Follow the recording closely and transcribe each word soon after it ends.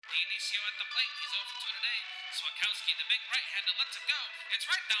Dionisio at the plate. He's over 2 today. Swakowski, the big right-hander, lets it go. It's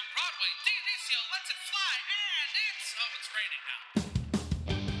right down Broadway. Dionisio lets it fly, and it's raining now.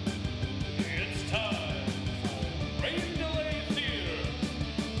 It's time for Rain Delay Theater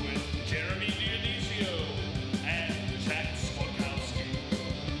with Jeremy Dionisio and Jack Swakowski.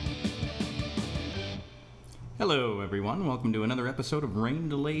 Hello, everyone. Welcome to another episode of Rain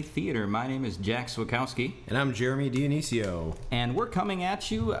Delay Theater. My name is Jack Swakowski, And I'm Jeremy Dionisio. and we're coming at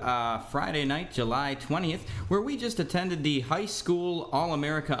you Friday night, July 20th, where we just attended the high school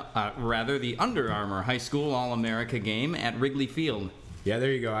All-America, the Under Armour High School All-America game at Wrigley Field. Yeah,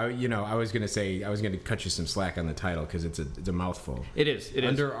 there you go. I was going to cut you some slack on the title because it's a mouthful. It is.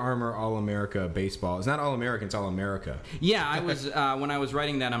 Under Armour All-America Baseball. It's not All-American, it's All-America. Yeah, I was when I was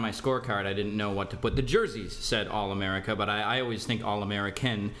writing that on my scorecard, I didn't know what to put. The jerseys said All-America, but I always think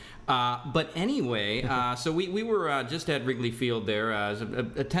All-American. But anyway, so we were just at Wrigley Field there.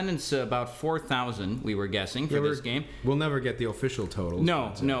 Attendance about 4,000, we were guessing, for this game. We'll never get the official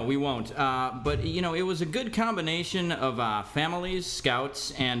totals. No, we won't. But, it was a good combination of families,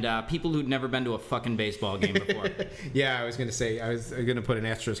 scouts, and people who'd never been to a fucking baseball game before. Yeah, I was going to say, I was going to put an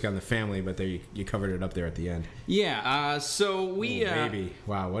asterisk on the family, but there you covered it up there at the end. Yeah, so we... Baby.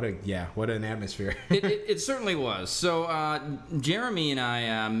 Wow, what an atmosphere. It certainly was. So Jeremy and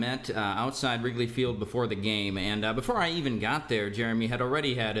I met outside Wrigley Field before the game, and before I even got there, Jeremy had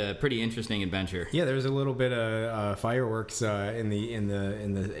already had a pretty interesting adventure. Yeah, there was a little bit of fireworks in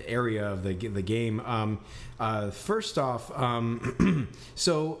the area of the game. First off, we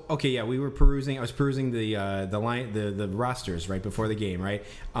were perusing. I was perusing the rosters right before the game, right?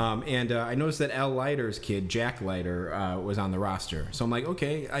 And I noticed that L. Leiter's kid, Jack Leiter, was on the roster. So I'm like,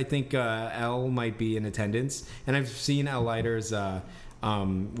 okay, I think L might be in attendance, and I've seen L. Leiter's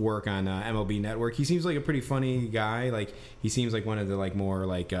work on MLB Network. He seems like a pretty funny guy. Like, he seems like one of the more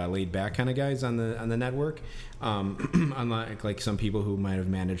laid back kind of guys on the network. Unlike like some people who might have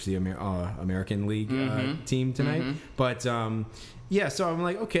managed the American League team tonight. Mm-hmm. But yeah, so I'm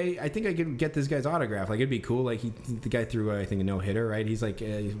like, okay, I think I could get this guy's autograph. Like, it'd be cool. Like, the guy threw, I think, a no-hitter, right? He's like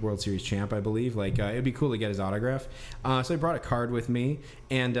a World Series champ, I believe. Like, it'd be cool to get his autograph. So I brought a card with me,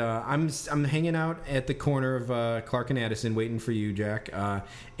 and I'm hanging out at the corner of Clark and Addison, waiting for you, Jack.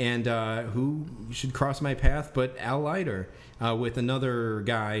 And who should cross my path but Al Leiter, with another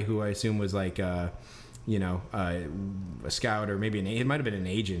guy who I assume was like... a scout, or maybe it might have been an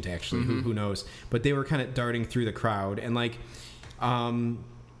agent, actually. Mm-hmm. Who knows? But they were kind of darting through the crowd, and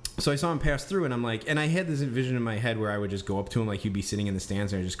so I saw him pass through, and I'm like, and I had this vision in my head where I would just go up to him, like he'd be sitting in the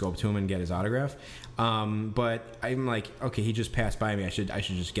stands, and I'd just go up to him and get his autograph. But I'm like, okay, he just passed by me. I should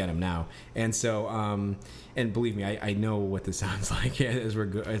just get him now. And so, and believe me, I know what this sounds like as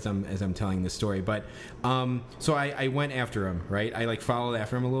I'm telling this story. But so I went after him, right? I followed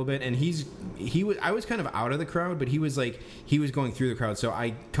after him a little bit, and I was kind of out of the crowd, but he was going through the crowd. So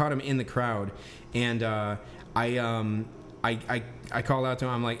I caught him in the crowd, and I called out to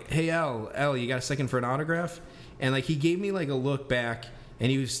him. I'm like, hey, L, you got a second for an autograph? And he gave me a look back,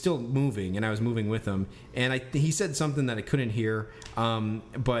 and he was still moving, and I was moving with him. And he said something that I couldn't hear,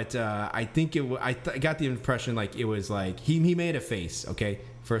 but I think I got the impression it was he made a face. Okay,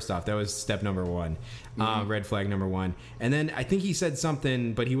 first off, that was step number one, red flag number one. And then I think he said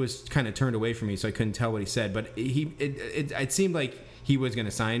something, but he was kind of turned away from me, so I couldn't tell what he said. But it seemed like he was going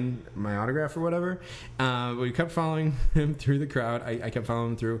to sign my autograph or whatever. We kept following him through the crowd. I kept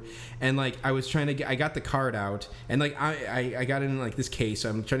following him through. And, I was trying to I got the card out. And, I got it in, this case. So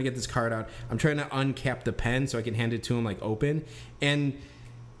I'm trying to get this card out. I'm trying to uncap the pen so I can hand it to him, open. And,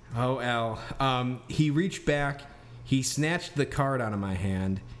 he reached back. He snatched the card out of my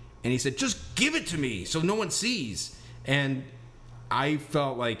hand. And he said, just give it to me so no one sees. And I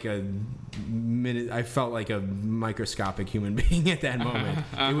felt like a microscopic human being at that moment.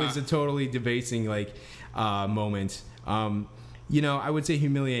 It was a totally debasing moment. I would say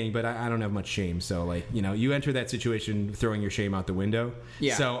humiliating, but I don't have much shame. So you enter that situation throwing your shame out the window.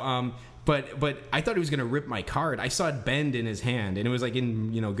 Yeah. So but I thought he was gonna rip my card. I saw it bend in his hand, and it was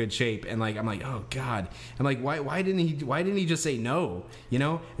in good shape. And I'm like, oh God. I'm like, why didn't he just say no?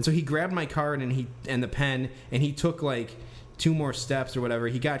 And so he grabbed my card and the pen, and he took 2 more steps or whatever.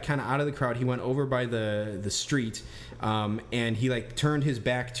 He got kind of out of the crowd. He went over by the street, and he turned his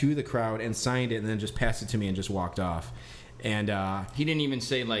back to the crowd and signed it, and then just passed it to me and just walked off. And He didn't even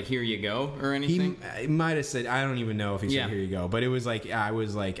say like "Here you go" or he anything. might have said, I don't even know if he Yeah. said "Here you go," but it was like I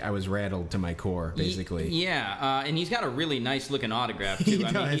was rattled to my core, basically. Yeah, and he's got a really nice looking autograph too. He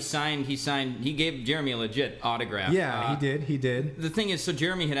I mean, does. he gave Jeremy a legit autograph. Yeah, he did. The thing is, so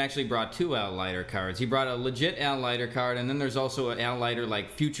Jeremy had actually brought 2 Al Leiter cards. He brought a legit Al Leiter card, and then there's also an Al Leiter like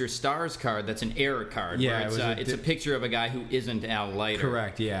Future Stars card that's an error card. Yeah, where it's a picture of a guy who isn't Al Leiter.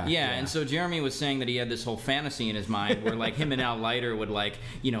 Correct, yeah. And so Jeremy was saying that he had this whole fantasy in his mind where like him and Al Leiter would like,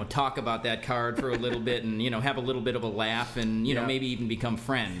 talk about that card for a little bit and, have a little bit of a laugh and, Yeah. maybe even become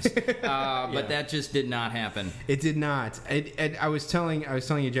friends. But that just did not happen. It did not. I was telling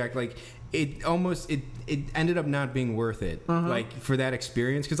you, Jack, like it ended up not being worth it, like for that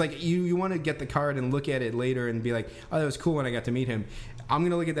experience, because like you want to get the card and look at it later and be like, oh, that was cool when I got to meet him. I'm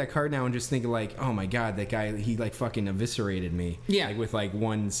gonna look at that card now and just think like, oh my god, that guy, he like fucking eviscerated me. Yeah. Like with like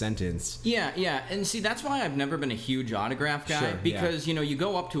one sentence. Yeah, and see, that's why I've never been a huge autograph guy, Sure, because you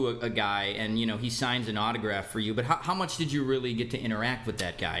go up to a guy and he signs an autograph for you, but how much did you really get to interact with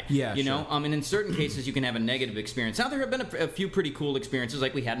that guy? Yeah, you know, sure. and in certain cases you can have a negative experience. Now there have been a few pretty cool experiences,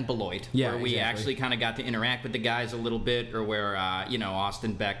 like we had in Beloit, Yeah, where we exactly. actually kind of got to interact with the guys a little bit, or where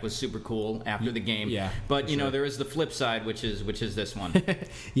Austin Beck was super cool after the game. Yeah, but for sure. there is the flip side, which is this one.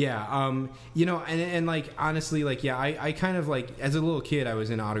 Yeah, and like honestly, like I kind of like as a little kid I was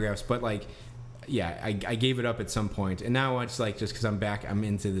in autographs, but like I gave it up at some point, and now it's like just because I'm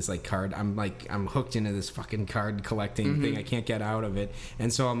into this like card, I'm hooked into this fucking card collecting thing. I can't get out of it,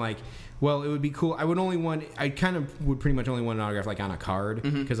 and so I'm like, well, it would be cool. I kind of would pretty much only want an autograph like on a card,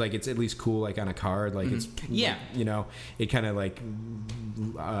 because like it's at least cool like on a card, like it's Yeah. it kind of like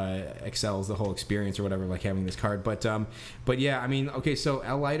excels the whole experience or whatever, like having this card. But yeah, I mean, okay, so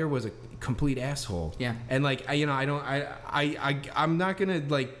Al Leiter was a complete asshole. Yeah. And like I'm not gonna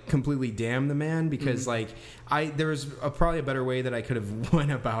like completely damn the man, because like there's probably a better way that I could have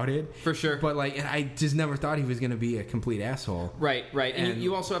went about it. For sure. But like, and I just never thought he was gonna be a complete asshole. Right. And And-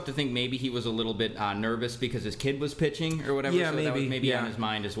 you also have to think maybe he was a little bit nervous because his kid was pitching or whatever. Yeah, so that was maybe, maybe yeah. on his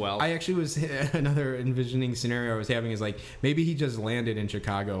mind as well. I actually was another envisioning scenario I was having is like maybe he just landed in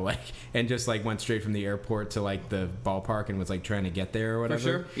Chicago like and just like went straight from the airport to like the ballpark and was like trying to get there or whatever.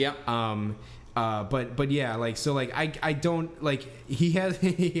 sure, yeah. But yeah, like so like I don't like he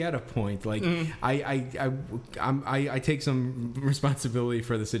had a point. Like I take some responsibility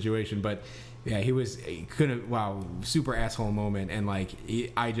for the situation, but yeah, he couldn't. Wow, super asshole moment, and like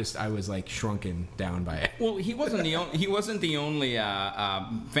I was like shrunken down by it. Well, he wasn't the only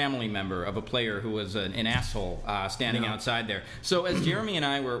family member of a player who was an asshole standing No. outside there. So as Jeremy and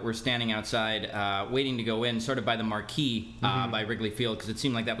I were standing outside waiting to go in, sort of by the marquee by Wrigley Field, because it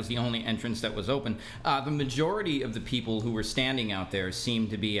seemed like that was the only entrance that was open. The majority of the people who were standing out there seemed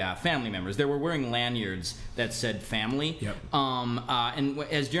to be family members. They were wearing lanyards that said family. Yep. And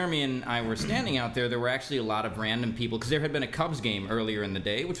as Jeremy and I were standing out there were actually a lot of random people, because there had been a Cubs game earlier in the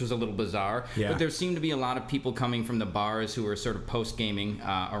day, which was a little bizarre. Yeah. But there seemed to be a lot of people coming from the bars who were sort of post-gaming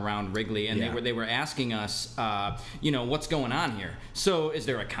around Wrigley, and Yeah. they were asking us, what's going on here? So is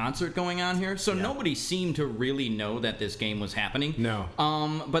there a concert going on here? So Yeah. nobody seemed to really know that this game was happening. No.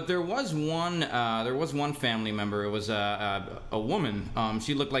 But there was one family member. It was a woman.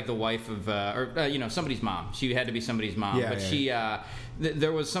 She looked like the wife of somebody's mom. She had to be somebody's mom. Yeah, but yeah, she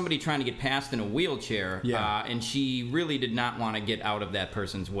there was somebody trying to get past in a wheelchair. Yeah. And she really did not want to get out of that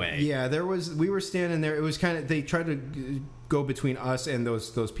person's way. Yeah, we were standing there. It was kind of, they tried to go between us and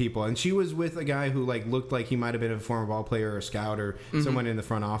those people, and she was with a guy who like looked like he might have been a former ball player or a scout or someone in the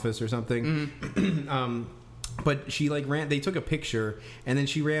front office or something. But she like they took a picture, and then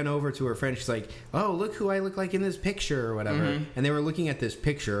she ran over to her friend. She's like, "Oh, look who I look like in this picture," or whatever. And they were looking at this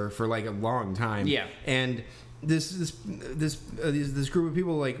picture for like a long time. Yeah. And this group of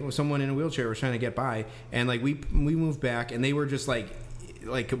people, like someone in a wheelchair, was trying to get by, and like we moved back, and they were just like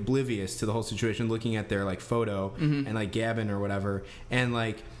oblivious to the whole situation, looking at their like photo and like gabbing or whatever, and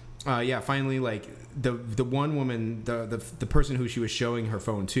like finally like the one woman, the person who she was showing her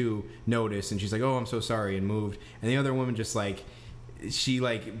phone to, noticed, and she's like, "Oh, I'm so sorry," and moved. And the other woman just like, she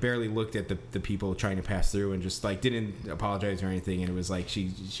like barely looked at the people trying to pass through and just like didn't apologize or anything, and it was like she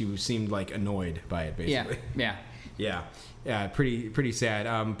seemed like annoyed by it, basically. Yeah, pretty sad.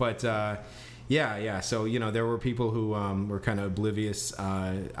 Yeah. So there were people who were kind of oblivious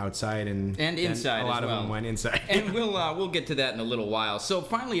outside and inside a lot as well. of them went inside. And we'll get to that in a little while. So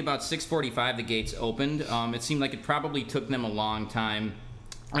finally, about 6:45, the gates opened. It seemed like it probably took them a long time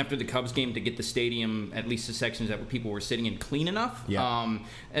after the Cubs game to get the stadium, at least the sections that people were sitting in, clean enough. Yeah.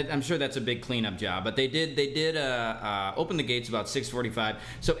 And I'm sure that's a big cleanup job. But they did open the gates about 6:45.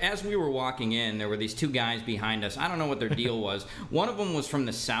 So as we were walking in, there were these two guys behind us. I don't know what their deal was. One of them was from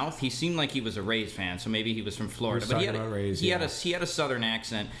the South. He seemed like he was a Rays fan, so maybe he was from Florida. But he had a Southern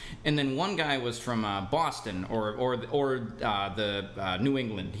accent. And then one guy was from Boston or the New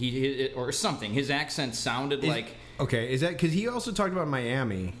England. Or something. His accent sounded like. Okay, is that because he also talked about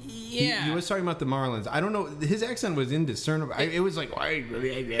Miami? Yeah, he was talking about the Marlins. I don't know. His accent was indiscernible. It was like,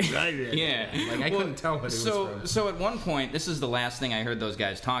 yeah, like I couldn't tell what it was from. So at one point, this is the last thing I heard those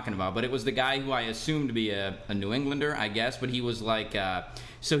guys talking about, but it was the guy who I assumed to be a New Englander, I guess. But he was like,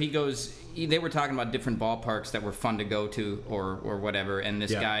 so he goes. They were talking about different ballparks that were fun to go to or whatever, and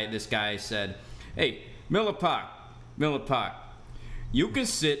this guy said, "Hey, Miller Park, you can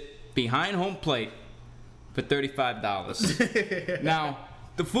sit behind home plate for $35. Now,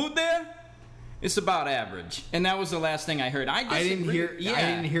 the food there, it's about average." And that was the last thing I heard. I didn't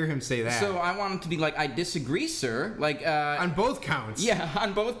hear him say that. So I wanted to be like, I disagree, sir. Like on both counts. Yeah,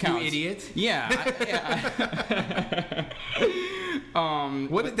 on both counts. You idiot. Yeah.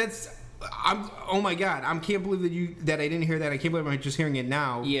 Oh my god! I can't believe that I didn't hear that. I can't believe I'm just hearing it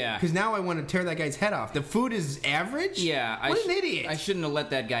now. Yeah. Because now I want to tear that guy's head off. The food is average. Yeah. What an idiot! I shouldn't have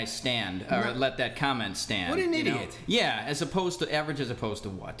let that guy stand or let that comment stand. What an idiot! Know? Yeah. As opposed to average, as opposed to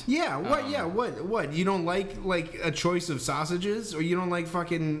what? Yeah. What? What? You don't like a choice of sausages, or you don't like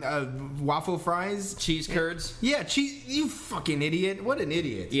fucking waffle fries, cheese curds? Yeah. Cheese. You fucking idiot! What an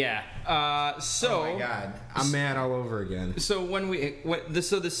idiot! Yeah. Oh my god! I'm mad all over again. So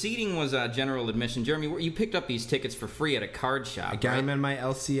the seating was general admission. Jeremy, you picked up these tickets for free at a card shop. I got them in my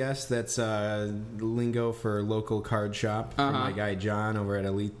LCS. That's lingo for local card shop. From my guy John over at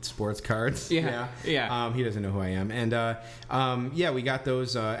Elite Sports Cards. Yeah. He doesn't know who I am, and we got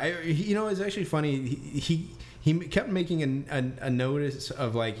those. It's actually funny. He kept making a notice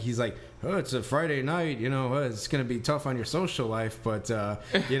of like he's like, oh, it's a Friday night, it's going to be tough on your social life, but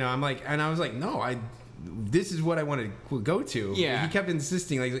I'm like, and I was like, no, this is what I want to go to. Yeah. He kept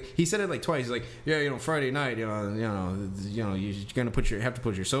insisting, like he said it like twice. He's like, yeah, Friday night, you're gonna have to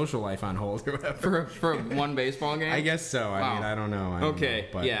put your social life on hold or whatever for one baseball game. I guess so. I mean, I don't know. Okay.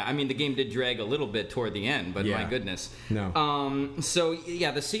 Yeah. I mean, the game did drag a little bit toward the end, but my goodness. No. So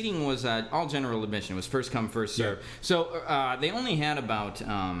yeah, the seating was all general admission. It was first come, first serve. Yeah. So they only had about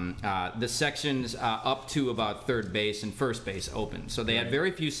the sections up to about third base and first base open. So they had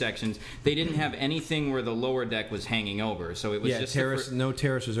very few sections. They didn't have anything where the lower deck was hanging over, so it was just no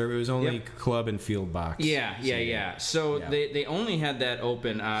terrace reserve. It was only club and field box. Yeah. So they only had that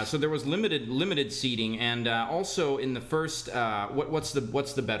open. So there was limited seating, and also in the first, what's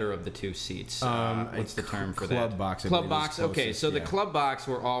the better of the two seats? What's the term for that? Club box. Club box. Okay, so the club box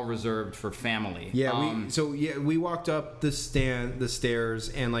were all reserved for family. Yeah. We walked up the stairs,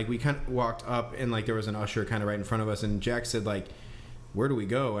 and like we kind of walked up, and like there was an usher kind of right in front of us, and Jack said like, "Where do we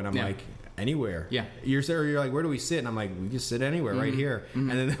go?" And I'm like, anywhere. Yeah. You're like, where do we sit? And I'm like, we just sit anywhere right here.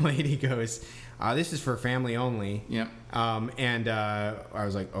 Mm-hmm. And then the lady goes, this is for family only. Yep. And I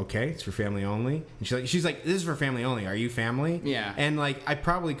was like, okay, it's for family only. And she's like, this is for family only. Are you family? Yeah. And like, I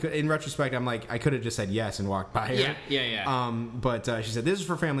probably could, in retrospect, I'm like, I could have just said yes and walked by her. Yeah. But she said, this is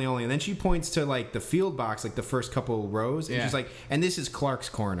for family only. And then she points to like the field box, like the first couple rows. And she's like, and this is Clark's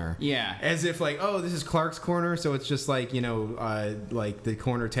corner. Yeah. As if like, oh, this is Clark's corner. So it's just like, like the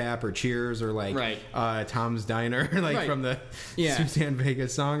corner tap or Cheers or like Tom's Diner, like from the Suzanne Vega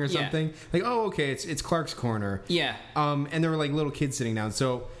song or something. Like, oh, okay, it's Clark's corner. Yeah. And there were like little kids sitting down.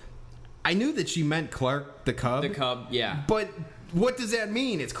 So I knew that she meant Clark the Cub. The Cub, yeah. But what does that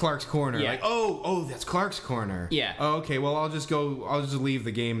mean? It's Clark's corner. Yeah. Like, oh, that's Clark's corner. Yeah. Oh, okay. Well, I'll just leave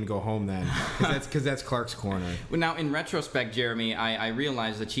the game and go home then, because that's Clark's corner. Well, now in retrospect, Jeremy, I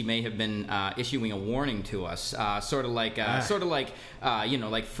realized that she may have been issuing a warning to us, sort of like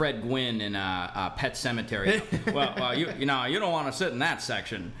like Fred Gwynn in Pet Sematary. well, you don't want to sit in that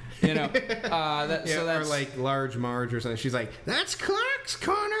section. So that's or like Large Marge or something. She's like, that's Clark's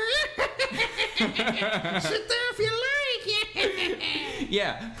corner. Sit there if you like.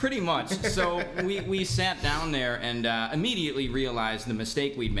 Yeah, pretty much. So we sat down there and immediately realized the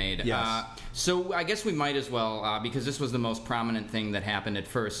mistake we'd made. Yes. So I guess we might as well, because this was the most prominent thing that happened at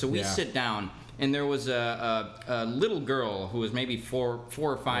first. So we sit down, and there was a little girl who was maybe 4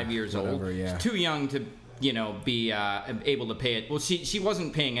 or 5 years old. Yeah. Too young to be able to pay it. Well, she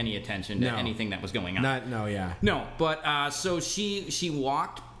wasn't paying any attention to anything that was going on. No, but so she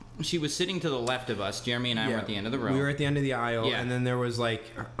walked she was sitting to the left of us. Jeremy and I were at the end of the row. We were at the end of the aisle, Yeah. and then there was like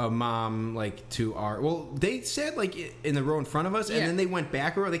a mom like to our. Well, they said like in the row in front of us, and Yeah. then they went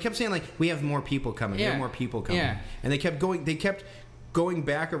back a row. They kept saying like, "We have more people coming. We Yeah. have more people coming." Yeah. And they kept going. They kept going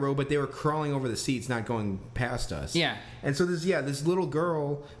back a row, but they were crawling over the seats, not going past us. Yeah. And so this little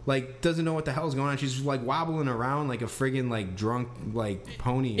girl like doesn't know what the hell's going on. She's like wobbling around like a friggin' like drunk like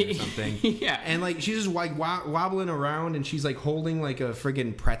pony or something. Yeah. And like she's just like wobbling around, and she's like holding like a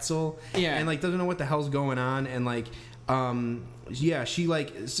friggin' pretzel. Yeah. And like doesn't know what the hell's going on, and like yeah, she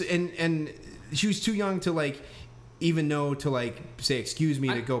like and she was too young to like even know to like say excuse me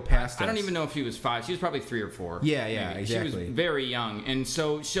to go past us. I don't even know if she was 5. She was probably 3 or 4. Yeah, yeah, maybe. exactly. She was very young, and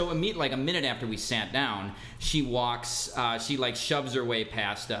so like a minute after we sat down, she walks. She like shoves her way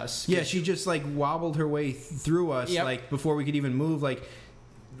past us. Yeah, she just like wobbled her way through us, Yep. like before we could even move, like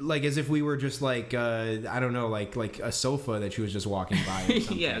as if we were just like I don't know, like a sofa that she was just walking by. Or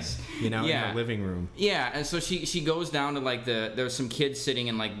something, Yes. you know, Yeah. in the living room. Yeah, and so she goes down to like there's some kids sitting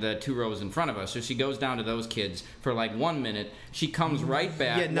in like the 2 rows in front of us. So she goes down to those kids for like 1 minute. She comes right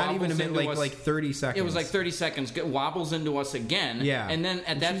back. Yeah, not even a wobbles minute, into us. like 30 seconds. It was like 30 seconds. Wobbles into us again. Yeah, and then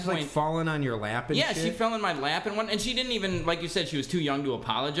at that she's point, like falling on your lap and yeah, shit. she fell in my lap and she didn't even, like you said, she was too young to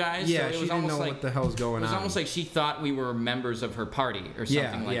apologize. Yeah, so it she was didn't almost know like, what the hell's going It was on. almost like she thought we were members of her party or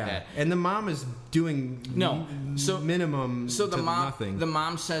something like that. And the mom is doing No, so minimum. So the to mom, nothing. the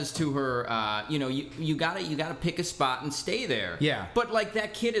mom says to her, you gotta pick a spot and stay there. Yeah. But like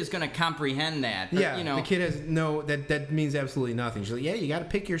that kid is gonna comprehend that. But, Yeah, you know, the kid has no. That means absolutely nothing. She's like, yeah, you got to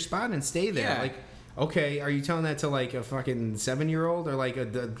pick your spot and stay there. Yeah. Like, okay, are you telling that to like a fucking 7-year-old or like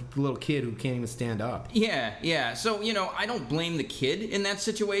a little kid who can't even stand up? Yeah. So I don't blame the kid in that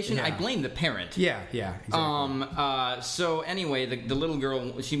situation. Yeah. I blame the parent. Yeah, exactly. So anyway, the little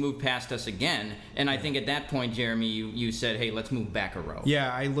girl, she moved past us again, and I think at that point, Jeremy, you said, "Hey, let's move back a row."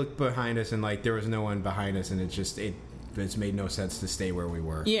 Yeah, I looked behind us and like there was no one behind us, and it's made no sense to stay where we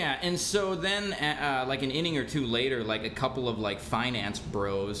were. Yeah, and so then, like an inning or two later, like a couple of like finance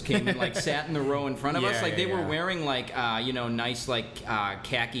bros came and like sat in the row in front of us. Yeah, Like they were yeah. wearing like nice like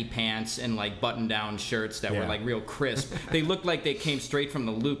khaki pants and like button-down shirts that were Yeah. like real crisp. They looked like they came straight from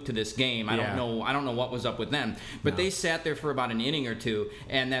the loop to this game. I Yeah. don't know what was up with them, but they sat there for about an inning or two,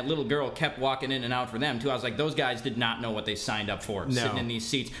 and that little girl kept walking in and out for them too. I was like, those guys did not know what they signed up for, sitting in these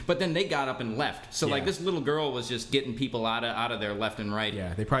seats. But then they got up and left. So like Yeah. this little girl was just getting people out of there left and right.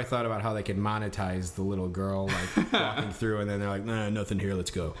 Yeah, they probably thought about how they could monetize the little girl like walking through, and then they're like, nah, nothing here,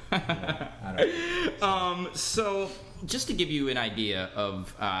 let's go. Yeah, I don't know. So, just to give you an idea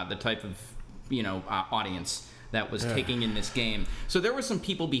of the type of audience that was taking in this game, so there were some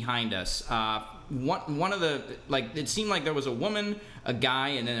people behind us. One of the it seemed like there was a woman, a guy,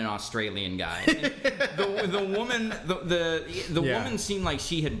 and then an Australian guy. And the woman, the Yeah. woman seemed like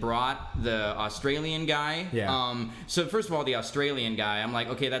she had brought the Australian guy. Yeah. So first of all, the Australian guy, I'm like,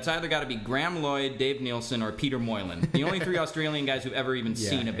 okay, that's either got to be Graham Lloyd, Dave Nielsen, or Peter Moylan. The only 3 Australian guys who've ever even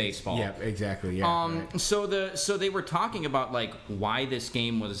seen a baseball. Yeah, exactly. Yeah. Right. So they were talking about like why this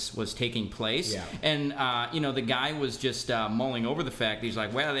game was taking place, Yeah. and the guy was just mulling over the fact. He's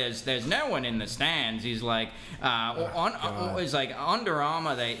like, well, there's no one in the stands. He's like, he's like Under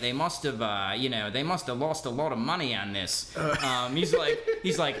Armour. They must have they must have lost a lot of money on this.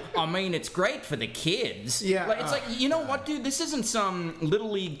 He's like, I mean, it's great for the kids. Yeah. Like, it's like, you know what, dude? This isn't some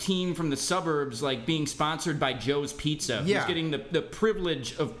little league team from the suburbs like being sponsored by Joe's Pizza. Yeah. Who's getting the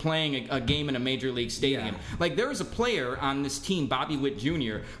privilege of playing a game in a major league stadium. Yeah. Like there is a player on this team, Bobby Witt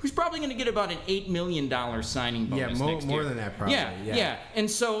Jr., who's probably going to get about an $8 million signing bonus next year. more than that probably. Yeah. And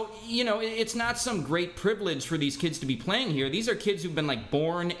so it's not some great privilege for these kids to be playing here. These are kids who've been like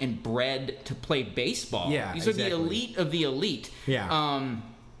born and bred to play baseball. Yeah, these are the exactly. elite of the elite. Yeah.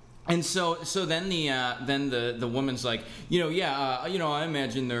 And so then the woman's like, I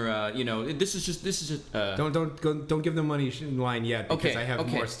imagine they're, this is just. Don't give them money line yet because I have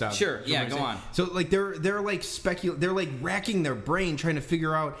more stuff. Sure, yeah, go on. So like they're like they're like racking their brain trying to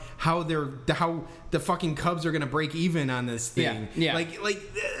figure out how the fucking Cubs are gonna break even on this thing. Yeah. Like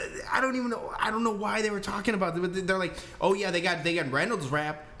I don't even know. I don't know why they were talking about it, but they're like, oh yeah, they got Reynolds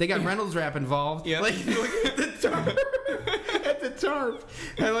Wrap. They got Reynolds Wrap involved. Yeah. Like look at the tarp. At the tarp.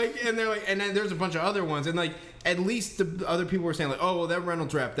 And they're like, and then there's a bunch of other ones, and like at least the other people were saying like, oh well, that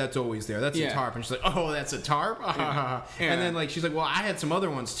Reynolds Wrap, that's always there. That's a tarp. And she's like, oh, that's a tarp. Yeah. And then like she's like, well, I had some other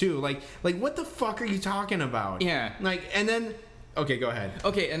ones too. Like what the fuck are you talking about? Yeah. Like and then Okay, go ahead.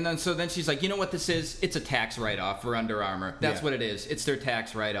 Okay, and then she's like, you know what this is? It's a tax write-off for Under Armour. That's what it is. It's their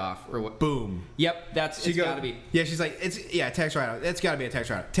tax write-off. Or what? Boom. Yep, it's gotta be. Yeah, she's like, tax write-off. It's gotta be a tax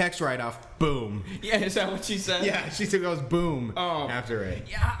write-off. Tax write-off. Boom. Yeah, is that what she said? Yeah, she goes boom after it.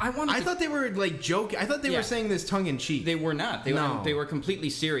 Yeah, I thought they were like joking. I thought they were saying this tongue in cheek. They were not. They were completely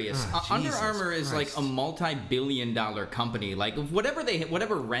serious. Under Armour is like a multi-billion-dollar company. Like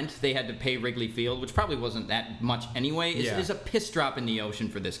whatever rent they had to pay Wrigley Field, which probably wasn't that much anyway, is a piss drop in the ocean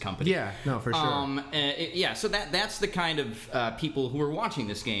for this company. Yeah, no, for sure. So that's the kind of people who were watching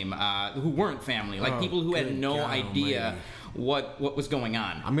this game who weren't family, like people who had no idea what was going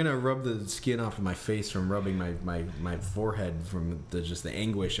on. I'm gonna rub the skin off of my face from rubbing my forehead from just the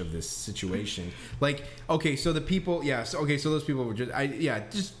anguish of this situation. Like, okay, so the people, so those people were just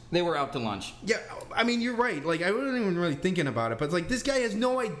they were out to lunch. Yeah, I mean, you're right. Like, I wasn't even really thinking about it, but like, this guy has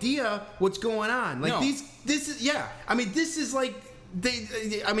no idea what's going on. Like, this is like. This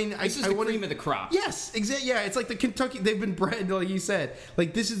is the cream of the crop. Yes, exactly. Yeah, it's like the Kentucky. They've been bred, like you said.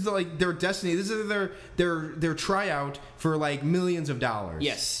 Like, this is like their destiny. This is their tryout for like millions of dollars.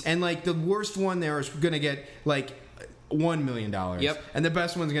 Yes, and like the worst one there is gonna get like $1 million. Yep. And the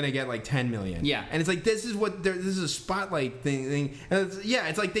best one's gonna get like $10 million. Yeah. And it's like this is a spotlight thing. And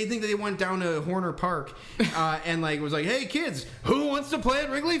it's like they think that they went down to Horner Park, and like was like, hey kids, who wants to play at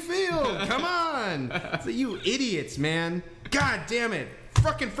Wrigley Field? Come on. It's like, you idiots, man. God damn it.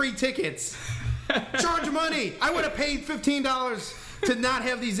 Fucking free tickets. Charge money. I would have paid $15 to not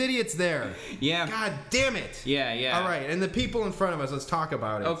have these idiots there. Yeah. God damn it. Yeah. All right, and the people in front of us, let's talk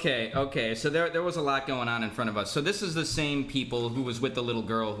about it. Okay. So there was a lot going on in front of us. So this is the same people who was with the little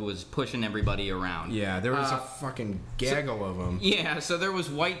girl who was pushing everybody around. Yeah, there was a fucking gaggle of them. Yeah, so there was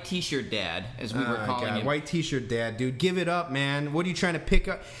White T-shirt Dad, as we were calling him. White T-shirt Dad, dude. Give it up, man. What are you trying to pick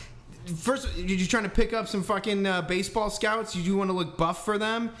up? First, you trying to pick up some fucking baseball scouts? You want to look buff for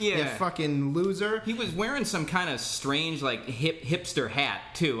them? Yeah. You fucking loser. He was wearing some kind of strange, like, hipster hat,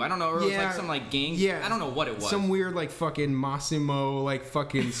 too. I don't know. Or it was like some, like, gang. Yeah. I don't know what it was. Some weird, like, fucking Massimo, like,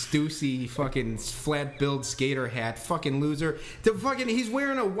 fucking Stussy, fucking flat-billed skater hat. Fucking loser. He's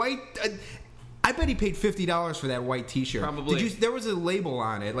wearing a white... I bet he paid $50 for that white T-shirt. Probably. There was a label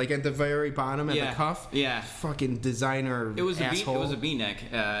on it, like at the very bottom at the cuff. Yeah. Fucking designer asshole. It was a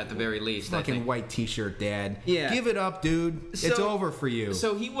V-neck at the very least. Fucking white T-shirt, Dad. Yeah. Give it up, dude. It's over for you.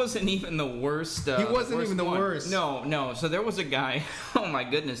 So he wasn't even the worst. He wasn't even the worst. No. So there was a guy. Oh my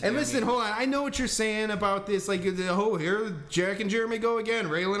goodness. And listen, hold on. I know what you're saying about this. Like, here Jack and Jeremy go again,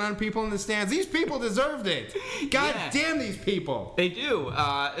 railing on people in the stands. These people deserved it. God damn these people. They do.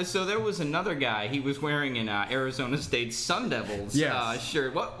 So there was another guy. He was wearing an Arizona State Sun Devils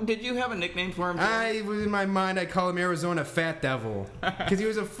shirt. What did you have a nickname for him? In my mind, I call him Arizona Fat Devil because he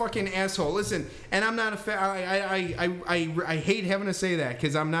was a fucking asshole. Listen, and I'm not a fat. I hate having to say that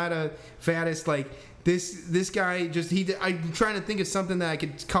because I'm not a fattest. Like this guy, I'm trying to think of something that I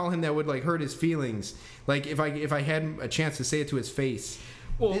could call him that would like hurt his feelings. Like if I had a chance to say it to his face.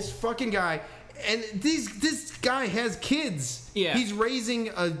 Well, this fucking guy. And this guy has kids. Yeah. He's raising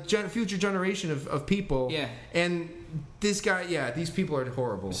a future generation of people. Yeah. And this guy, these people are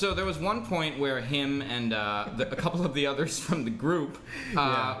horrible. So there was one point where him and a couple of the others from the group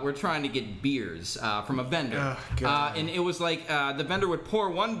were trying to get beers from a vendor. Oh, God. And it was like the vendor would pour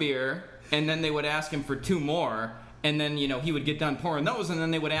one beer, and then they would ask him for two more. And then, he would get done pouring those, and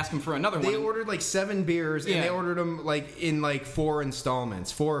then they would ask him for another one. They ordered like 7 beers, and they ordered them like in like 4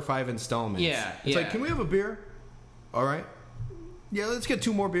 or 5 installments. Yeah. It's like, can we have a beer? All right. Yeah, let's get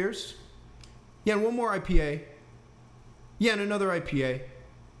 2 more beers. Yeah, and 1 more IPA. Yeah, and another IPA.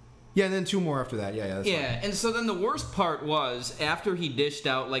 Yeah, and then 2 more after that. Yeah, that's fine. And so then the worst part was after he dished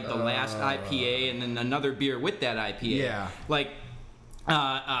out like the last IPA and then another beer with that IPA. Yeah. Like,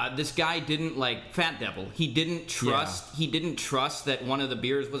 this guy didn't like Fat Devil. He didn't trust that one of the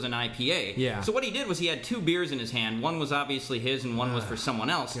beers was an IPA. Yeah. So what he did was he had 2 beers in his hand. One was obviously his and one was for someone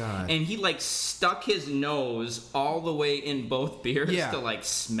else. God. And he like stuck his nose all the way in both beers to like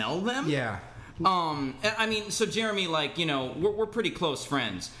smell them. Yeah. I mean, so Jeremy, like, we're pretty close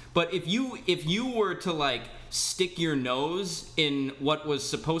friends. But if you were to like stick your nose in what was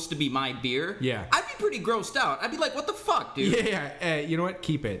supposed to be my beer, I'd be pretty grossed out. I'd be like, what the fuck, dude? Yeah. You know what?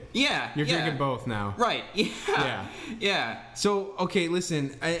 Keep it. Yeah. You're drinking both now. Right. Yeah. So, okay,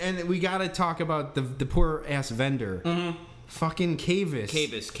 listen, and we gotta talk about the poor ass vendor. Mm-hmm. Fucking Cavis.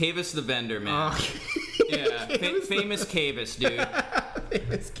 Cavis the vendor, man. Yeah. Famous Cavis, dude.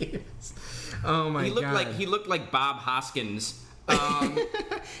 Famous Cavis. Oh my god. He looked like Bob Hoskins.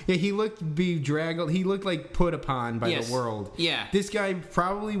 Yeah, he looked bedraggled. He looked like put upon by the world. Yeah. This guy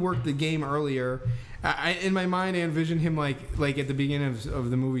probably worked the game earlier, In my mind, I envision him like at the beginning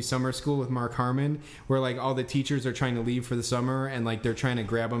of the movie Summer School with Mark Harmon, where like all the teachers are trying to leave for the summer and like they're trying to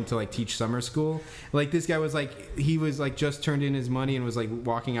grab him to like teach summer school. Like this guy was like, he was like just turned in his money and was like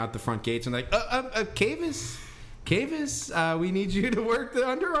walking out the front gates and like, Cavis, we need you to work the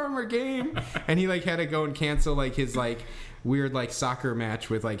Under Armour game. And he like had to go and cancel like his like weird like soccer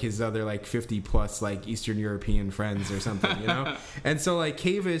match with like his other like 50 plus like Eastern European friends or something, you know? And so like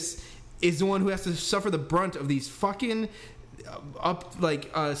Cavis is the one who has to suffer the brunt of these fucking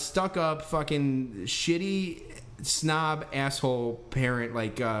stuck up fucking shitty snob asshole parent,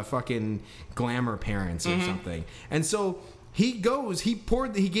 like fucking glamour parents or something. And so he gave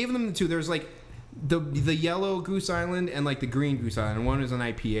them the two. There's like the yellow Goose Island and like the green Goose Island. And one is an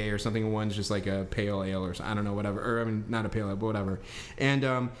IPA or something, and one's just like a pale ale or I don't know, whatever. Or I mean, not a pale ale, but whatever.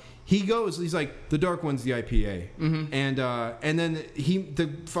 And he's like, the dark one's the IPA. And then the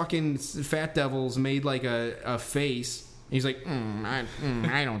fucking Fat Devils made like a face. He's like, I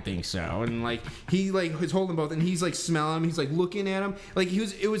don't think so. And like he like was holding both, and he's like smelling them. He's like looking at him. Like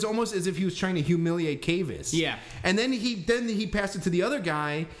it was almost as if he was trying to humiliate Cavis. Yeah. And then he passed it to the other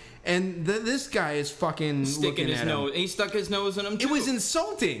guy. And this guy is fucking sticking his nose. He stuck his nose in him too. It was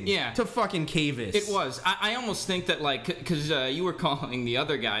insulting. Yeah. To fucking Cavis. It was. I almost think that like because you were calling the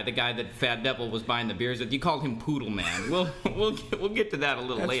other guy, the guy that Fat Devil was buying the beers with, you called him Poodle Man. We'll get to that a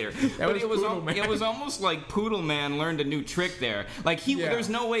little later. But it was almost like Poodle Man learned a new trick there. Like there's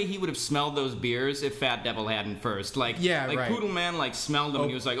no way he would have smelled those beers if Fat Devil hadn't first. Like right. Poodle Man like smelled them. And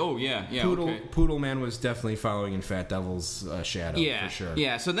he was like, oh yeah. Poodle Man was definitely following in Fat Devil's shadow. Yeah, for sure.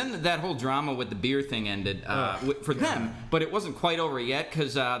 Yeah. So then that whole drama with the beer thing ended for them, but it wasn't quite over yet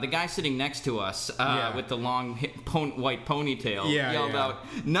because the guy sitting next to us with the long white ponytail yelled out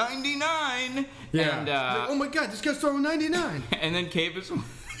 99. Yeah. And oh my god, this guy's throwing 99. And then Cavis.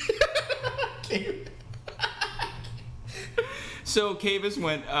 So Cavis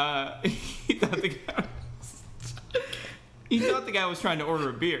went. He thought the guy was trying to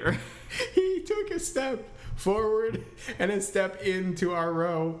order a beer. He took a step forward and a step into our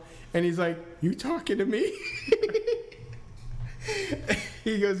row, and he's like, "You talking to me?"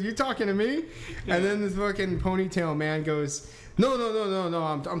 He goes, "You talking to me?" Yeah. And then this fucking ponytail man goes,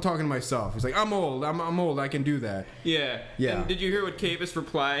 No. I'm talking to myself. He's like, I'm old. I'm old. I can do that. Yeah. And did you hear what Cavis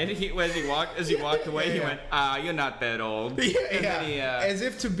replied? As he walked away, he went, "You're not that old." Yeah. As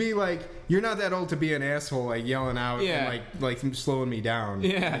if to be like, you're not that old to be an asshole, like yelling out and like slowing me down.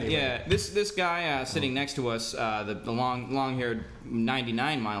 Yeah. Anyway. Yeah. This guy sitting next to us, the long-haired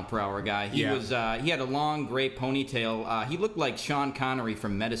 99 mile per hour guy. He had a long gray ponytail. He looked like Sean Connery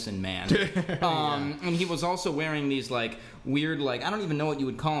from Medicine Man. And he was also wearing these like weird, like, I don't even know what you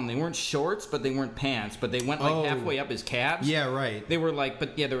would call them. They weren't shorts, but they weren't pants, but they went like halfway up his calves. Yeah, right. They were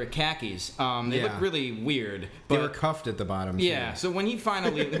like, they were khakis. They looked really weird. But, they were cuffed at the bottom. Yeah. So when he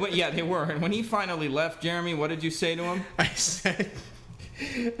finally, they were. And when he finally left, Jeremy, what did you say to him?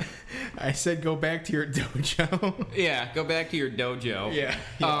 I said, go back to your dojo. Yeah, go back to your dojo. Yeah.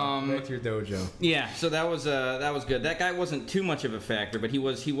 Back to your dojo. Yeah, so that was good. That guy wasn't too much of a factor, but he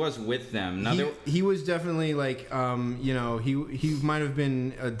was with them. Now, he was definitely like, he might have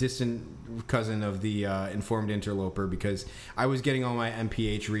been a distant cousin of the informed interloper, because I was getting all my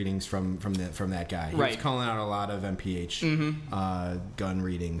MPH readings from that guy. He was calling out a lot of MPH gun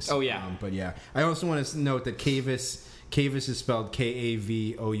readings. Oh yeah. But yeah, I also want to note that Cavis is spelled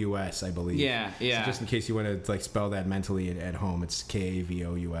Kavous, I believe. Yeah. So just in case you want to like spell that mentally at home, it's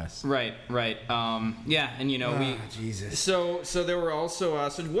Kavous. Right. And Jesus. So there were also.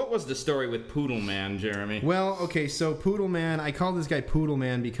 So what was the story with Poodle Man, Jeremy? Well, okay, so Poodle Man, I called this guy Poodle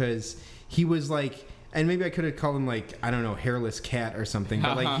Man because he was like, and maybe I could have called him like, I don't know, hairless cat or something,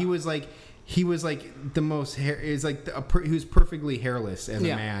 but like he was like the most hair. Is like he was perfectly hairless as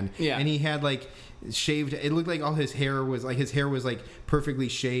a man. Yeah. And he had like shaved. It looked like all his hair was like perfectly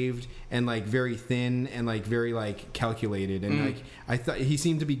shaved and like very thin and like very like calculated, and like I thought he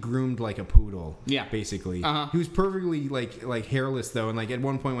seemed to be groomed like a poodle. Yeah. Basically. He was perfectly like hairless though, and like at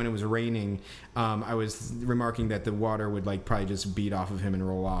one point when it was raining, I was remarking that the water would like probably just beat off of him and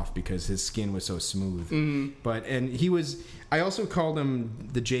roll off because his skin was so smooth. But I also called him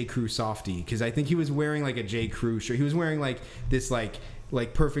the J. Crew softie because I think he was wearing like a J. Crew shirt. He was wearing like this like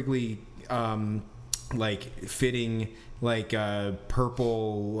perfectly like fitting like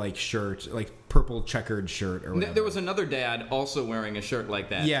purple like shirt, like purple checkered shirt or whatever. There was another dad also wearing a shirt like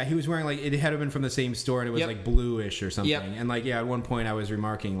that. Yeah, he was wearing like, it had to have been from the same store, and it was Yep. like bluish or something. Yep. And like, yeah, at one point I was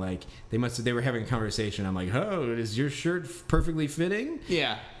remarking like they were having a conversation. I'm like, oh, is your shirt perfectly fitting?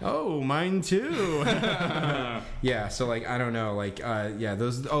 Yeah. Oh, mine too. Yeah, so like I don't know, like yeah,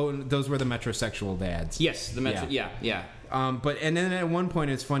 those were the metrosexual dads. Yes, the metro. Yeah. But and then at one point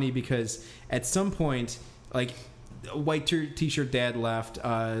it's funny because at some point like a white t-shirt dad left,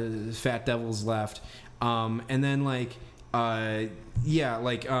 Fat Devils left, and then like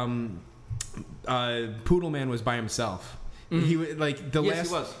Poodle Man was by himself. He was like the Yes, last.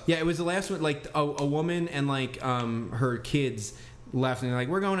 he was. Yeah, it was the last one. Like a woman and like her kids left, and they're like,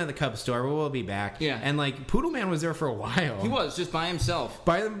 we're going to the Cub store, we'll be back. Yeah. And like Poodle Man was there for a while. He was just by himself.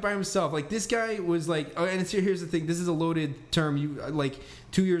 by himself. Like this guy was like, oh, and here's the thing. This is a loaded term. You like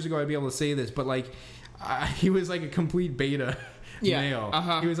 2 years ago I'd be able to say this, but like he was like a complete beta Yeah, male.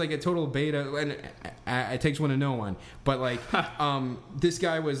 uh-huh. He was like a total beta, and it takes one to know one. But like this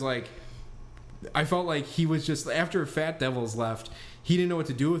guy was like, I felt like he was just after Fat Devils left. He didn't know what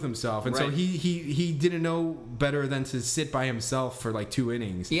to do with himself, and so Right. he didn't know better than to sit by himself for like 2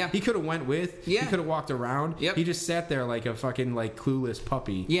 innings. Yeah. He could have went with. Yeah. He could have walked around. Yep. He just sat there like a fucking like clueless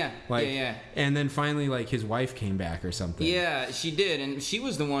puppy. Yeah. Like, Yeah. And then finally, like his wife came back or something. Yeah, she did, and she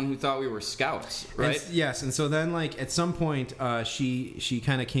was the one who thought we were scouts, right? Yes, and so then like at some point, she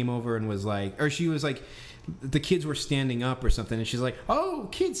kind of came over and was like, or she was like, the kids were standing up or something, and she's like, "Oh,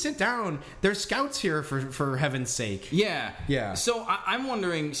 kids, sit down. There's scouts here for heaven's sake." Yeah. Yeah. So I'm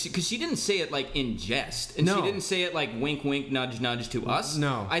wondering, because she didn't say it like in jest, and she No. didn't say it like wink, wink, nudge, nudge to us.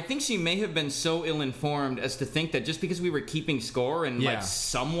 No. I think she may have been so ill-informed as to think that just because we were keeping score and Yeah. like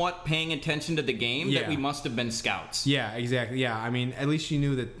somewhat paying attention to the game, Yeah. that we must have been scouts. Yeah, exactly. Yeah, I mean, at least she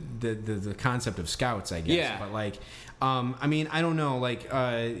knew that the concept of scouts, I guess. Yeah. But like, I mean, I don't know. Like,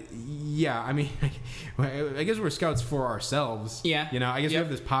 yeah, I mean, I guess we're scouts for ourselves. Yeah. You know, I guess Yep. we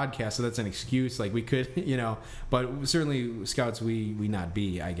have this podcast, so that's an excuse. Like, we could, you know, but certainly scouts we not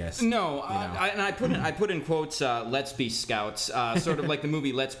be, I guess. No, know. I put in quotes. Let's be scouts, sort of like the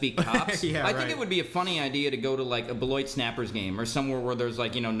movie Let's Be Cops. Yeah, I think right. it would be a funny idea to go to like a Beloit Snappers game or somewhere where there's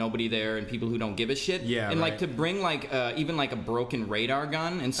like nobody there and people who don't give a shit. Yeah, and like right. to bring like even like a broken radar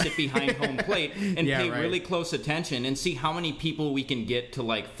gun and sit behind home plate and Yeah, pay right. really close attention and see how many people we can get to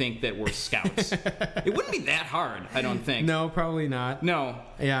like think that we're scouts. It wouldn't be that hard, I don't think. No, probably not. No.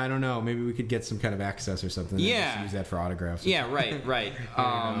 Yeah, I don't know. Maybe we could get some kind of access or something. and Yeah. just use that for autographs. or Yeah. Right.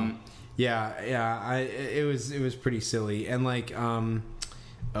 Yeah. It was pretty silly, and like, oh,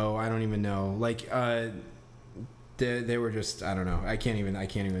 I don't even know. Like, they were just, I don't know. I can't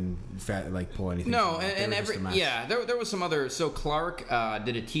even pull anything. No, from that. They and were just every a mess. yeah, there was some other. So Clark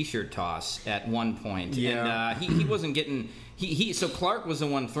did a T-shirt toss at one point, Yeah. and he wasn't getting. So Clark was the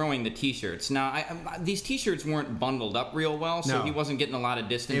one throwing the T-shirts. Now these T-shirts weren't bundled up real well, so No. he wasn't getting a lot of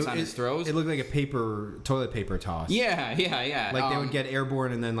distance on his throws. It looked like a toilet paper toss. Yeah. Like they would get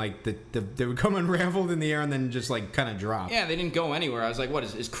airborne, and then like they would come unraveled in the air, and then just like kind of drop. Yeah, they didn't go anywhere. I was like, "What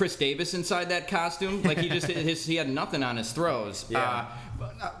is Chris Davis inside that costume?" Like he had nothing on his throws. Yeah.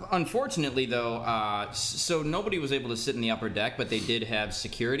 Unfortunately, though, so nobody was able to sit in the upper deck, but they did have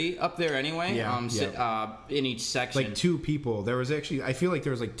security up there anyway. Yeah, In each section, Like 2 people. There was actually, I feel like there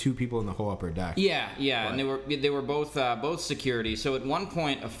was like 2 people in the whole upper deck. Yeah, and they were both security. So at one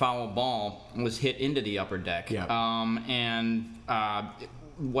point, a foul ball was hit into the upper deck. Yeah.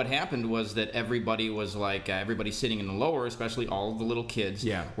 What happened was that everybody was like, everybody sitting in the lower, especially all of the little kids,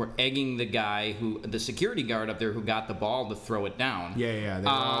 Yeah. were egging the guy the security guard up there who got the ball to throw it down. Yeah. They were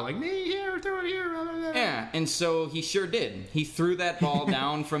all like, me here, throw it here. Blah, blah, blah. Yeah, and so he sure did. He threw that ball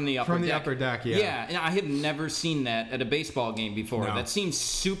down from the upper deck. From the upper deck, yeah. Yeah, and I had never seen that at a baseball game before. No. That seems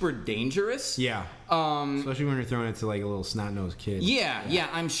super dangerous. Yeah. Especially when you're throwing it to like a little snot-nosed kid. Yeah,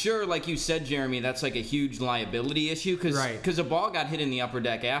 I'm sure, like you said, Jeremy, that's like a huge liability issue Right. because a ball got hit in the upper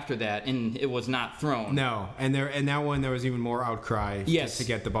deck after that, and it was not thrown. No, and that one there was even more outcry Yes. to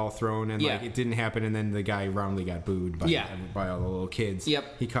get the ball thrown, and Yeah. like it didn't happen, and then the guy roundly got booed by all the little kids. Yep.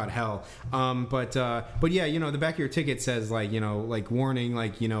 He caught hell. But yeah, the back of your ticket says like warning,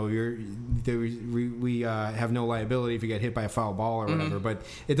 like we have no liability if you get hit by a foul ball or whatever. But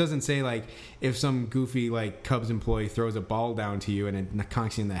it doesn't say like if some goofy like Cubs employee throws a ball down to you and it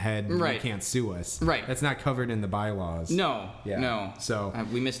conks you in the head, Right. you can't sue us. Right. That's not covered in the bylaws. No. So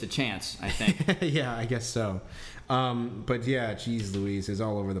We missed a chance, I think. yeah, I guess so. But yeah, geez, Louise is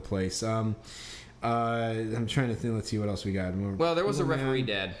all over the place. I'm trying to think. Let's see what else we got. Well, there was a referee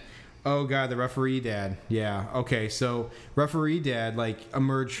dad. Oh god, the referee dad. Yeah. Okay, so referee dad like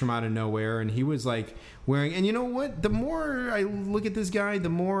emerged from out of nowhere, and he was like wearing. And you know what? The more I look at this guy, the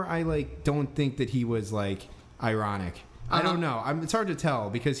more I like don't think that he was like ironic. I don't know. It's hard to tell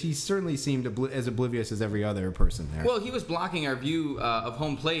because he certainly seemed as oblivious as every other person there. Well, he was blocking our view of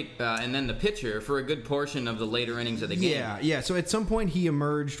home plate and then the pitcher for a good portion of the later innings of the game. Yeah. So at some point he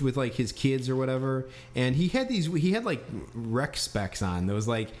emerged with like his kids or whatever, and he had like rec specs on. Those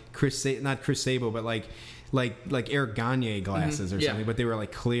like not Chris Sabo, but like Eric Gagne glasses or something, but they were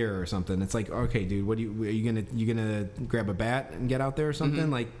like clear or something. It's like, okay, dude, are you gonna grab a bat and get out there or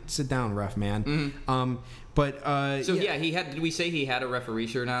something? Like, sit down, ref man. Did we say he had a referee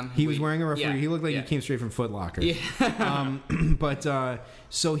shirt on? He was wearing a referee. Yeah, he looked like he came straight from Foot Locker. Yeah.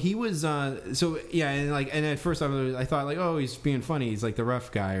 So he was. And at first I thought like, oh, he's being funny. He's like the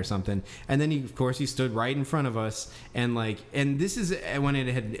rough guy or something. And then he stood right in front of us and this is when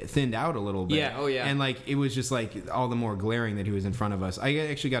it had thinned out a little bit. Yeah. Oh yeah. And like it was just like all the more glaring that he was in front of us. I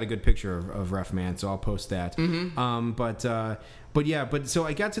actually got a good picture of Ref Man, so I'll post that. But so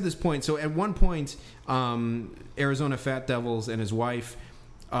I got to this point. So at one point, Arizona Fat Devils and his wife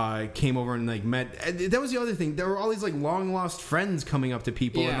came over and like met. That was the other thing. There were all these like long lost friends coming up to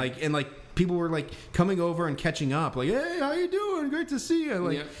people and people were like coming over and catching up. Like, hey, how you doing? Great to see you.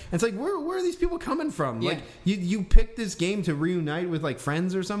 Like, and it's like where are these people coming from? Yeah. Like you picked this game to reunite with like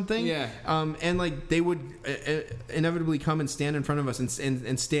friends or something. Yeah. And like they would inevitably come and stand in front of us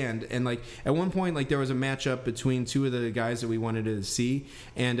and stand. And like at one point, like there was a matchup between two of the guys that we wanted to see,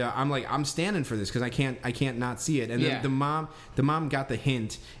 and I'm standing for this because I can't not see it. And then the mom got the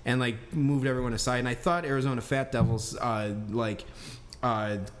hint and like moved everyone aside. And I thought Arizona Fat Devils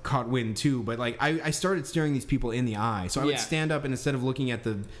caught wind too, but like I started staring these people in the eye, so I would stand up and instead of looking at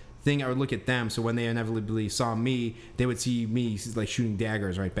the thing, I would look at them. So when they inevitably saw me, they would see me like shooting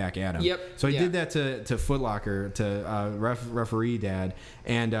daggers right back at them. Yep. So I did that to Foot Locker, to referee dad,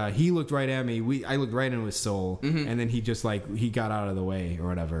 and he looked right at me. I looked right into his soul, and then he just like he got out of the way or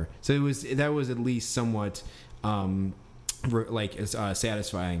whatever. So that was at least somewhat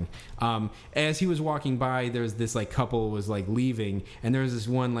satisfying. As he was walking by, there was this like couple was like leaving, and there was this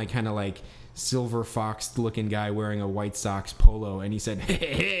one like kind of like silver fox looking guy wearing a White Sox polo, and he said,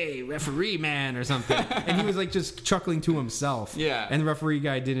 hey, referee man or something. And he was like just chuckling to himself. Yeah. And the referee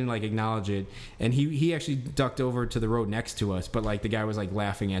guy didn't like acknowledge it, and he actually ducked over to the road next to us, but like the guy was like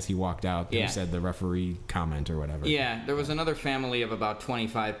laughing as he walked out. He said the referee comment or whatever. Yeah, there was another family of about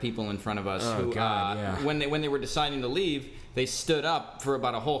 25 people in front of us when they were deciding to leave, they stood up for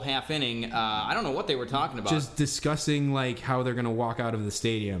about a whole half inning. I don't know what they were talking about. Just discussing like how they're going to walk out of the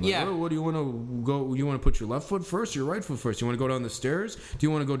stadium. Like, yeah. Oh, what do you want to go? You want to put your left foot first, your right foot first? You want to go down the stairs? Do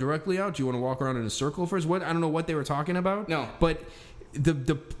you want to go directly out? Do you want to walk around in a circle first? What? I don't know what they were talking about. No. But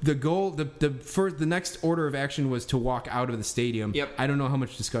the goal, the next order of action was to walk out of the stadium. Yep. I don't know how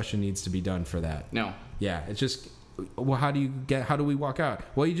much discussion needs to be done for that. No. Yeah, it's just. Well, how do we walk out?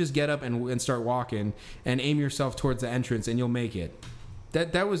 Well, you just get up and start walking and aim yourself towards the entrance, and you'll make it.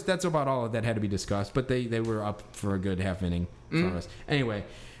 That's about all that had to be discussed. But they were up for a good half inning from us. Anyway,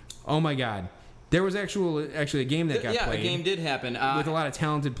 oh my God. There was actually a game that got played. Yeah, a game did happen. With a lot of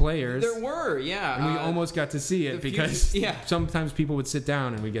talented players. There were, yeah. And we almost got to see it because sometimes people would sit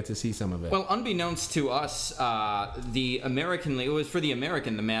down and we get to see some of it. Well, unbeknownst to us, the manager for the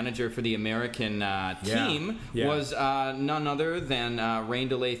American team was none other than Rain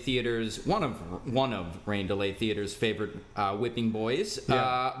Delay Theater's, one of Rain Delay Theater's favorite whipping boys,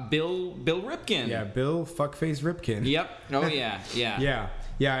 Bill Ripken. Yeah, Bill Fuckface Ripken. Yep. Oh, yeah. Yeah.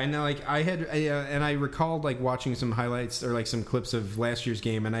 Yeah, and like I recalled like watching some highlights or like some clips of last year's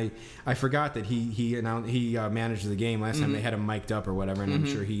game, and I forgot that he managed the game last time. They had him mic'd up or whatever, and I'm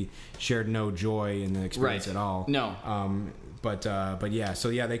sure he shared no joy in the experience at all. No. But yeah, so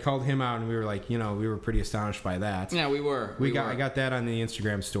yeah, they called him out, and we were like, we were pretty astonished by that. Yeah, we were. I got that on the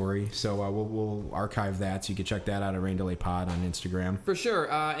Instagram story, so we'll archive that, so you can check that out at Rain Delay Pod on Instagram. For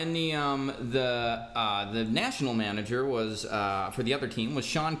sure. And the national manager was for the other team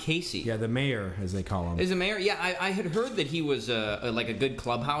was Sean Casey. Yeah, the mayor, as they call him. Is the mayor? Yeah, I had heard that he was like a good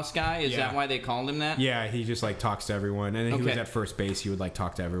clubhouse guy. Is that why they called him that? Yeah, he just like talks to everyone, and then he was at first base. He would like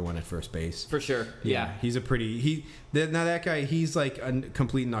talk to everyone at first base. For sure. Yeah. He's a pretty now that guy. He's like a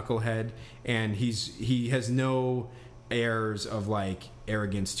complete knucklehead, and he has no airs of like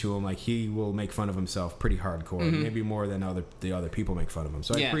arrogance to him. Like he will make fun of himself pretty hardcore, maybe more than the other people make fun of him.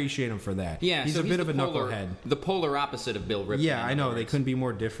 So I Yeah. appreciate him for that. Yeah, he's so a bit of a the polar- knucklehead. The polar opposite of Bill Ripken. Yeah, in I know other they words. couldn't be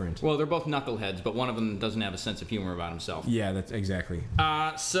more different. Well, they're both knuckleheads, but one of them doesn't have a sense of humor about himself. Yeah, that's exactly.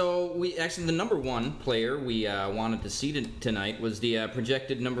 So we actually the number one player we wanted to see tonight was the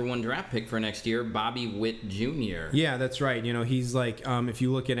projected number one draft pick for next year, Bobby Witt Jr. Yeah, that's right. You know, he's like, if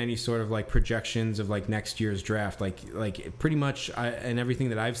you look at any sort of like projections of like next year's draft, like pretty much, and everything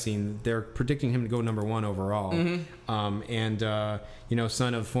that I've seen, they're predicting him to go number one overall. You know,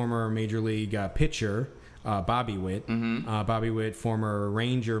 son of former major league pitcher. Bobby Witt. Bobby Witt, former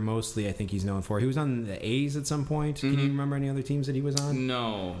Ranger mostly, I think he's known for. He was on the A's at some point. Can you remember any other teams that he was on?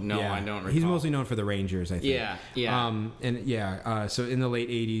 No, Yeah. I don't recall. He's mostly known for the Rangers, I think. Yeah. So in the late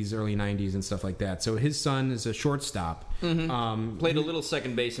 80s, early 90s and stuff like that. So his son is a shortstop. Played a little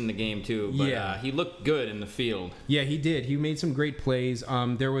second base in the game too, but Yeah. he looked good in the field. Yeah, he did. He made some great plays.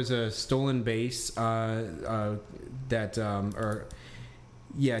 There was a stolen base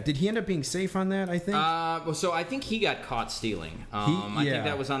did he end up being safe on that, I think? So I think he got caught stealing. I think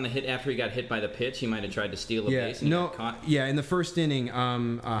that was on the hit after he got hit by the pitch. He might have tried to steal a base and he got caught. Yeah, in the first inning,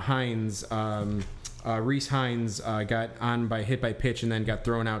 Reese Hines got hit by pitch and then got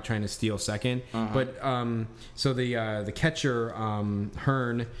thrown out trying to steal second. But so the catcher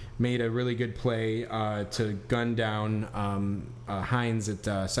Hearn made a really good play to gun down Hines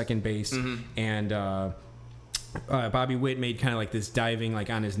at second base, and Bobby Witt made kind of like this diving, like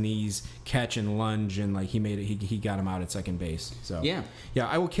on his knees catch and lunge, and like he got him out at second base. So yeah.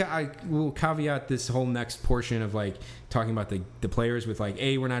 I will caveat this whole next portion of like talking about the players with like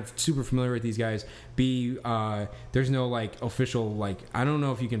A, we're not super familiar with these guys. B, there's no like official, like I don't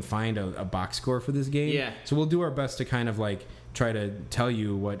know if you can find a box score for this game. Yeah. So we'll do our best to kind of like try to tell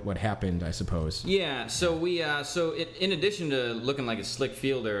you what happened, I suppose. Yeah, so we in addition to looking like a slick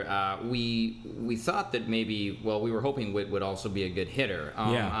fielder, we thought that maybe we were hoping Witt would also be a good hitter.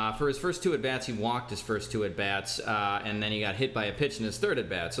 For his first two at bats, he walked his first two at bats, and then he got hit by a pitch in his third at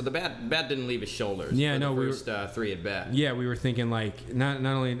bat. So the bat didn't leave his shoulders. Yeah, for the first three at bat. Yeah, we were thinking like not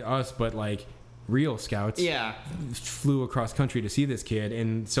only us but like real scouts flew across country to see this kid,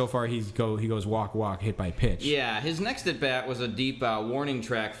 and so far he goes walk hit by pitch. Yeah, his next at bat was a deep warning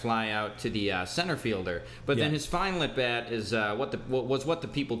track fly out to the center fielder, but then his final at bat is what the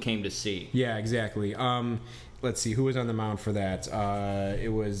people came to see. Yeah, exactly. Let's see who was on the mound for that.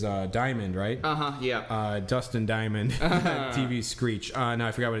 It was Diamond, right? Yeah. Dustin Diamond, TV Screech. No,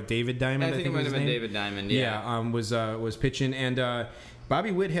 I forgot what David Diamond. I think it might have been David Diamond. Yeah. Was pitching, and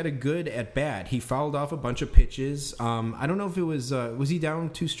Bobby Witt had a good at bat. He fouled off a bunch of pitches. I don't know if it was he down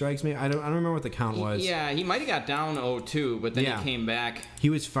 2 strikes? Maybe I don't remember what the count was. Yeah, he might have got down 0-2, but then he came back. He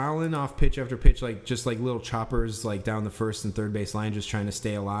was fouling off pitch after pitch, like just like little choppers, like down the first and third base line, just trying to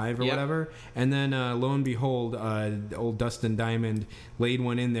stay alive or whatever. And then lo and behold, old Dustin Diamond laid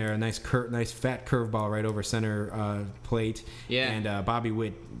one in there, a nice fat curveball right over center plate. Yeah, and Bobby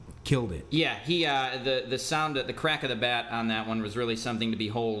Witt killed it. Yeah, he the sound, the crack of the bat on that one was really something to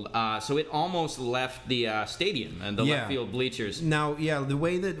behold. So it almost left the stadium and the left field bleachers. Now, the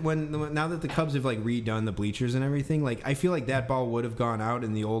way that now that the Cubs have like redone the bleachers and everything, like I feel like that ball would have gone out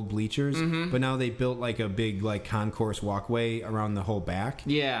in the old bleachers, but now they built like a big like concourse walkway around the whole back.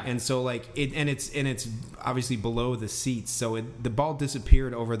 Yeah, and so like it's obviously below the seats, so the ball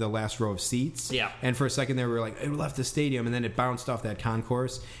disappeared over the last row of seats. Yeah, and for a second there we were like it left the stadium, and then it bounced off that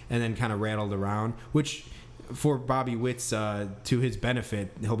concourse and then kind of rattled around, which for Bobby Witt's to his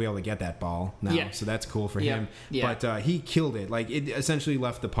benefit, he'll be able to get that ball now, so that's cool for him. Yeah. But he killed it. Like it essentially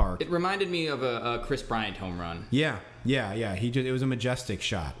left the park. It reminded me of a Chris Bryant home run. Yeah. It was a majestic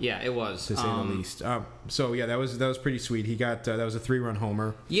shot. Yeah, it was, to say the least. So yeah, that was pretty sweet. He got that was a 3-run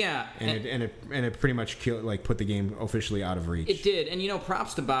homer. Yeah, and it pretty much put the game officially out of reach. It did, and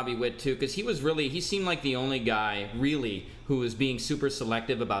props to Bobby Witt too, because he seemed like the only guy really who was being super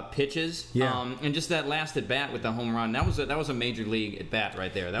selective about pitches. Yeah. And just that last at bat with the home run, that was a major league at bat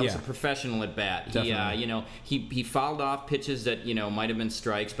right there. That was a professional at bat. Definitely. He fouled off pitches that might have been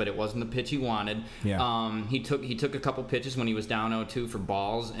strikes, but it wasn't the pitch he wanted. Yeah. He took a couple pitches when he was down 0-2 for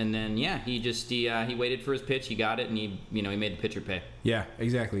balls, and then he waited for his pitch, he got it, and he made the pitcher pay. Yeah,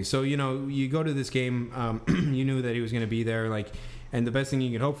 exactly. So you go to this game, you knew that he was going to be there, like. And the best thing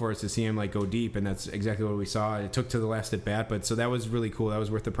you could hope for is to see him like go deep, and that's exactly what we saw. It took to the last at bat, but so that was really cool. That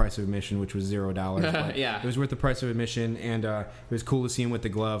was worth the price of admission, which was $0. Yeah, it was worth the price of admission, and it was cool to see him with the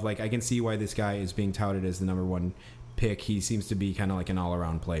glove. Like I can see why this guy is being touted as the number one pick, he seems to be kind of like an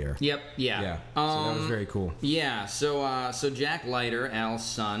all-around player. Yep. Yeah. Yeah. So that was very cool. Yeah. So Jack Leiter, Al's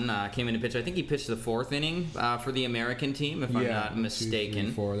son, came in to pitch. I think he pitched the 4th inning for the American team, if I'm not mistaken. 2,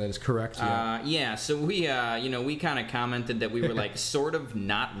 3, 4. That is correct. Yeah. So we kind of commented that we were like sort of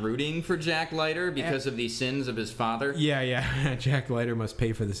not rooting for Jack Leiter because of the sins of his father. Yeah. Jack Leiter must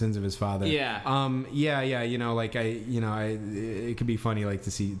pay for the sins of his father. Yeah. Yeah. It could be funny, like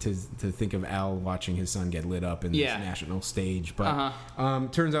to think of Al watching his son get lit up in this national stage, but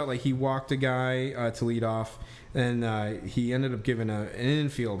turns out like he walked a guy to lead off. And he ended up giving an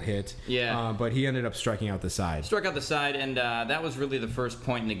infield hit. Yeah. But he ended up striking out the side. Struck out the side, and that was really the first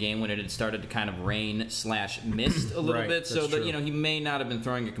point in the game when it had started to kind of rain/mist a little bit. So that he may not have been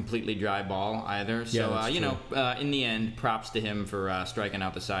throwing a completely dry ball either. So in the end, props to him for striking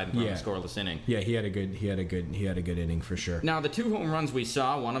out the side and throwing a scoreless inning. Yeah, he had a good inning for sure. Now the 2 home runs we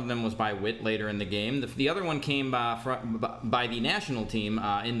saw, one of them was by Witt later in the game. The other one came by the national team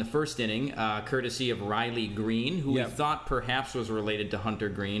in the first inning, courtesy of Riley Green, who we thought perhaps was related to Hunter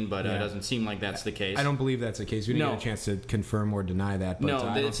Green, but it doesn't seem like that's the case. I don't believe that's the case. We didn't get a chance to confirm or deny that. But no,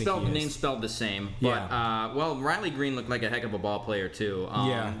 I don't think the name's spelled the same. But, Riley Green looked like a heck of a ball player, too.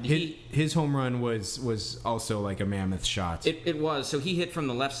 His home run was also like a mammoth shot. It was. So he hit from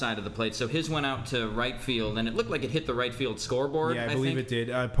the left side of the plate. So his went out to right field, and it looked like it hit the right field scoreboard. Yeah, I believe it did.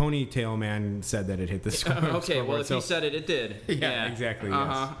 Ponytail Man said that it hit the scoreboard. Okay, well, if he said it, it did. Yeah, exactly.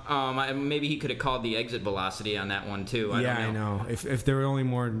 Yes. Maybe he could have called the exit velocity on that one too. I know. If there were only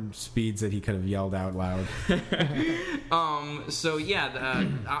more speeds that he could have yelled out loud. I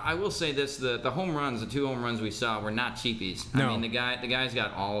will say this: the home runs, the 2 home runs we saw were not cheapies. No. I mean, the guy's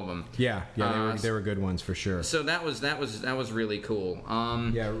got all of them. Yeah, they were good ones for sure. So that was really cool.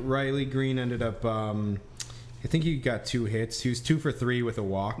 Riley Green ended up. I think he got 2 hits. He was 2 for 3 with a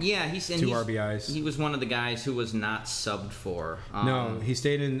walk. Yeah, he's 2 RBIs. He was one of the guys who was not subbed for. No, he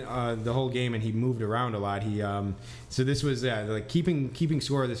stayed in the whole game and he moved around a lot. He so this was like keeping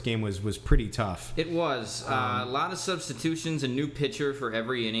score of this game was pretty tough. It was a lot of substitutions, a new pitcher for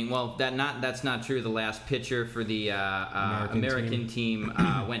every inning. Well, that's not true. The last pitcher for the American team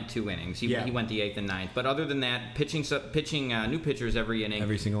went 2 innings. He went the 8th and 9th. But other than that, pitching new pitchers every inning.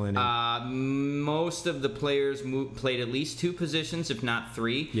 Every single inning. Most of the players played at least 2 positions, if not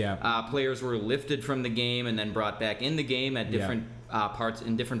 3. Yeah. Players were lifted from the game and then brought back in the game at different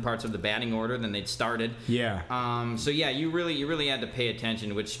different parts of the batting order than they'd started. Yeah. You really had to pay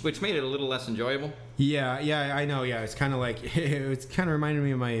attention, which made it a little less enjoyable. Yeah, I know. Yeah, it's kind of like it's kind of reminded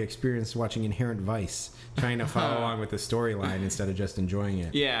me of my experience watching Inherent Vice, trying to follow along with the storyline instead of just enjoying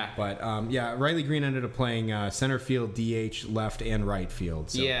it. Yeah. But Riley Green ended up playing center field, DH, left, and right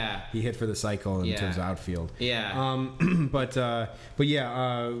field. So he hit for the cycle in terms of outfield. Yeah. Who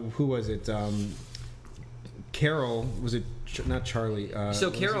was it? Carroll, was it not Charlie?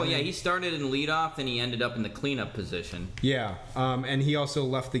 So Carroll, he started in leadoff, and he ended up in the cleanup position. Yeah, and he also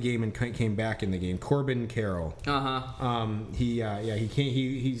left the game and came back in the game. Corbin Carroll. He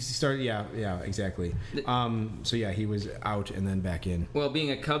started. Yeah, exactly. He was out and then back in. Well,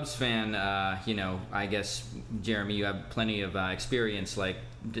 being a Cubs fan, I guess Jeremy, you have plenty of experience, like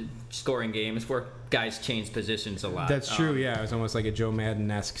scoring games where guys change positions a lot. That's true. It was almost like a Joe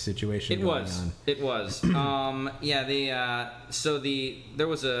Madden-esque situation. It was. There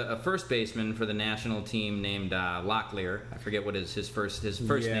was a first baseman for the national team named Locklear. I forget what his first name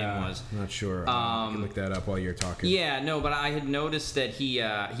was. I'm not sure. I can look that up while you're talking. Yeah, no, but I had noticed that he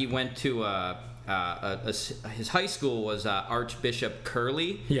went to his high school was Archbishop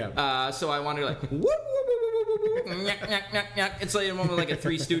Curley. Yeah. So I wondered, like, whoop, it's like almost like a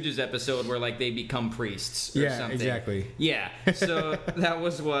Three Stooges episode where like they become priests or something. Exactly. Yeah. So that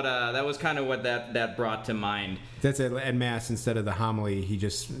was kind of what that brought to mind. That's it. At Mass, instead of the homily, he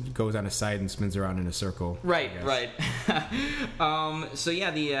just goes on his side and spins around in a circle. Right.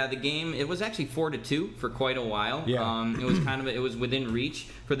 The game, it was actually 4-2 for quite a while. Yeah. It was within reach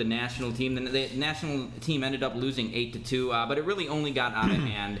for the national team. The national team ended up losing 8-2, but it really only got out of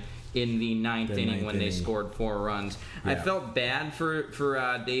hand in the ninth inning when they scored 4 runs. Yeah. I felt bad for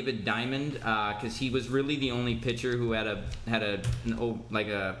David Diamond because he was really the only pitcher who had a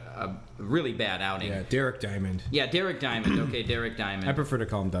really bad outing. Yeah, Derek Diamond. Yeah, Derek Diamond. Okay, Derek Diamond. I prefer to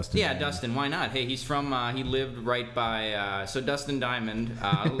call him Dustin. Yeah, Diamond. Dustin. Why not? Hey, he's from. He lived right by. So Dustin Diamond.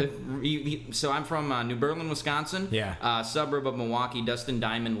 So I'm from New Berlin, Wisconsin. Yeah. Suburb of Milwaukee. Dustin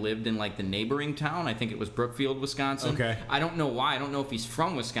Diamond lived in like the neighboring town. I think it was Brookfield, Wisconsin. Okay. I don't know why. I don't know if he's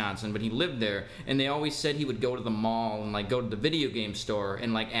from Wisconsin. Wisconsin, but he lived there, and they always said he would go to the mall and like go to the video game store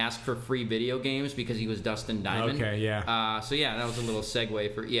and like ask for free video games because he was Dustin Diamond. Okay, yeah. So yeah, that was a little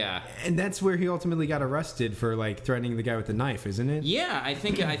segue for And that's where he ultimately got arrested for like threatening the guy with the knife, isn't it? Yeah, I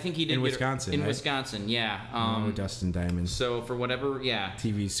think he did In Wisconsin, In right? Wisconsin, yeah. Dustin Diamond. So for whatever,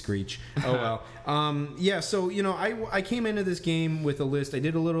 TV screech. Oh well. So I came into this game with a list. I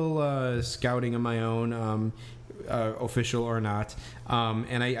did a little scouting of my own, official or not,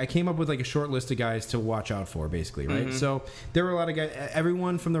 and I came up with like a short list of guys to watch out for, basically, right? Mm-hmm. So there were a lot of guys.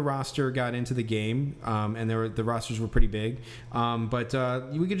 Everyone from the roster got into the game, and the rosters were pretty big. But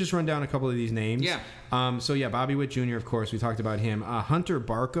we could just run down a couple of these names. Yeah. Bobby Witt Jr., of course, we talked about him. Hunter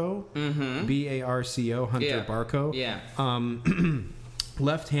Barco, Barco, Hunter Barco. Yeah.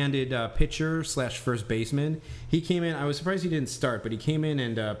 Left-handed pitcher / first baseman. He came in. I was surprised he didn't start, but he came in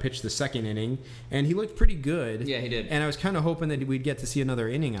and pitched the second inning, and he looked pretty good. Yeah, he did. And I was kind of hoping that we'd get to see another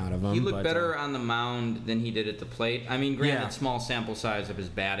inning out of him. He looked better on the mound than he did at the plate. I mean, granted, Yeah. small sample size of his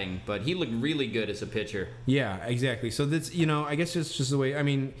batting, but he looked really good as a pitcher. Yeah, exactly. So that's I guess it's just the way. I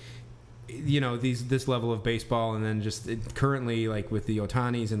mean, this level of baseball, and then just currently like with the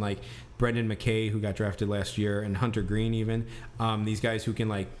Otanis and like Brendan McKay, who got drafted last year, and Hunter Green, even these guys who can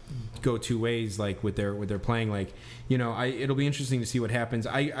like go two ways, like with their playing. Like it'll be interesting to see what happens.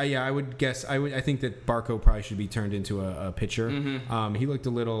 I would guess I think that Barco probably should be turned into a pitcher. Mm-hmm. He looked a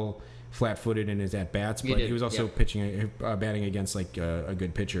little flat-footed in his at bats, but he was also batting against like a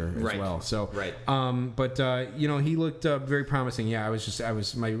good pitcher as well. So right. He looked very promising. Yeah,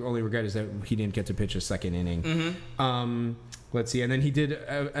 my only regret is that he didn't get to pitch a second inning. Mm-hmm. Let's see, and then he did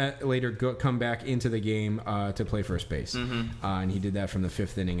later come back into the game to play first base, and he did that from the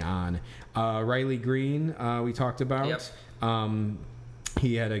fifth inning on. Riley Green, we talked about. Yep.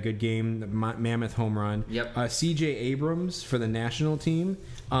 He had a good game, the mammoth home run. Yep. C.J. Abrams for the national team.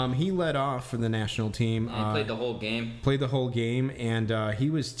 He led off for the national team. And he played the whole game. Played the whole game, and he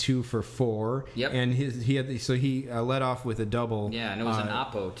was 2 for 4. Yep. And he led off with a double. Yeah, and it was an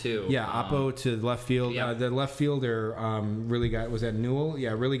oppo too. Yeah, oppo to left field. Yep. The left fielder really was that Newell?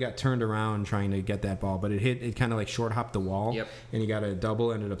 Yeah, really got turned around trying to get that ball, but it kind of like short hopped the wall. Yep. And he got a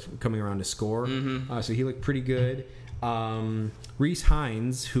double, ended up coming around to score. Mm-hmm. So he looked pretty good. Reese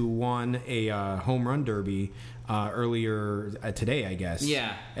Hines, who won a home run derby earlier today, I guess.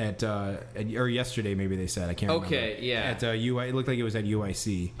 Yeah. Or yesterday, maybe they said. I can't remember. Okay, yeah. At UI, it looked like it was at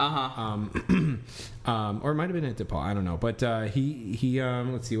UIC. Or it might have been at DePaul. I don't know. But he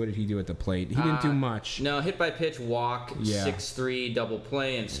let's see, what did he do at the plate? He didn't do much. No, hit by pitch, walk, Yeah. 6-3, double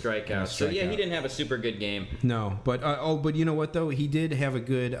play, and strikeout. So yeah, he didn't have a super good game. No, but but you know what though? He did have a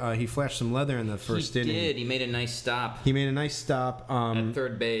good. He flashed some leather in the first inning. He did. He made a nice stop. He made a nice stop At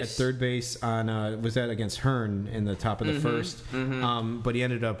third base. At third base on was that against Hearn in the top of the first? But he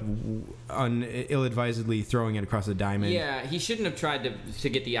ended up ill-advisedly throwing it across the diamond. Yeah, he shouldn't have tried to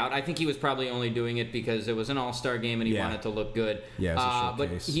get the out. I think he was probably only doing it because it was an all-star game and he wanted to look good. Yeah, it was a but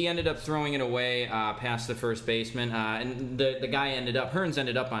showcase. he ended up throwing it away past the first baseman, and the guy Hearns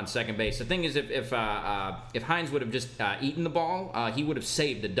ended up on second base. The thing is, if Hines would have just eaten the ball, he would have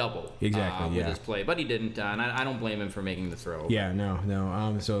saved a double. Exactly, with his play, but he didn't, and I don't blame him for making the throw. Yeah,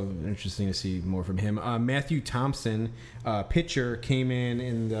 no. So interesting to see more from him. Matthew Thompson, pitcher, came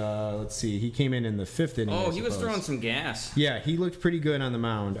in the. Let's see, he came in the fifth inning. Oh, he was throwing some gas. Yeah, he looked pretty good on the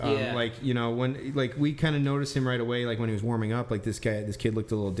mound. Yeah. When we kind of noticed him right away, like when he was warming up, like this kid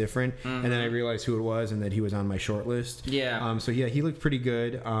looked a little different, and then I realized who it was and that he was on my short list. Yeah. He looked pretty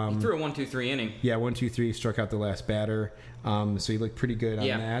good. He threw a 1-2-3 inning. Yeah, 1-2-3, struck out the last batter. So he looked pretty good on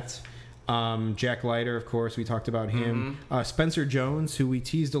that. Jack Leiter, of course, we talked about him. Spencer Jones, who we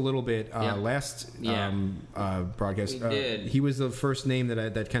teased a little bit last broadcast. We did. He was the first name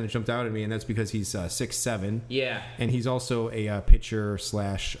that kind of jumped out at me, and that's because he's 6'7". Yeah. And he's also a pitcher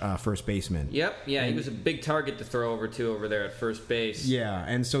 / first baseman. Yep. Yeah, he was a big target to throw over there at first base. Yeah,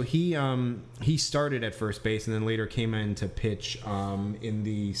 and so he started at first base and then later came in to pitch in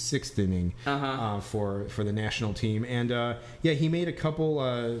the sixth inning for the national team. And he made a couple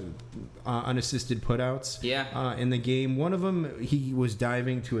unassisted putouts in the game. One of them, he was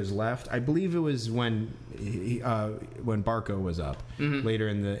diving to his left. I believe it was when Barco was up later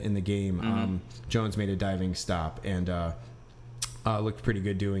in the game. Jones made a diving stop, and Looked pretty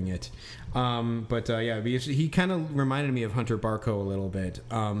good doing it. He kind of reminded me of Hunter Barco a little bit.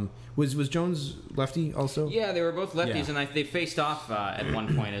 Was Jones lefty also? Yeah, they were both lefties, Yeah. and they faced off at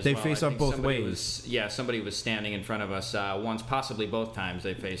one point as They well. faced I off think both somebody ways. Somebody was standing in front of us once, possibly both times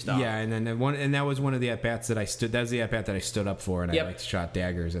they faced off. Yeah, and then that was one of the at bats that I stood. That's the at bat that I stood up for, and Yep. I like shot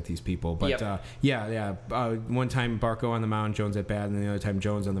daggers at these people. But Yep. one time Barco on the mound, Jones at bat, and then the other time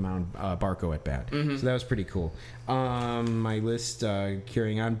Jones on the mound, Barco at bat. Mm-hmm. So that was pretty cool. My list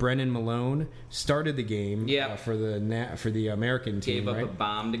carrying on. Brennan Malone started the game Yep. for the American team. Gave up right? a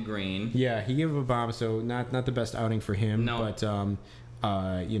bomb to Green. Yeah, he gave up a bomb, so not the best outing for him. No. But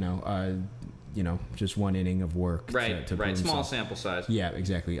just one inning of work. Right, to right. prove Small himself. sample size. Yeah,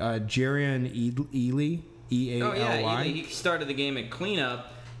 exactly. Jerian Ely, E-A-L-Y. Oh yeah, he started the game at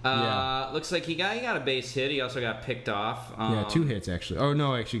cleanup. Looks like he got a base hit. He also got picked off. Yeah, 2 hits actually. Oh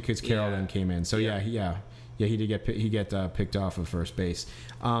no, actually, because Carroll then came in. So Yeah. he did get picked off of first base.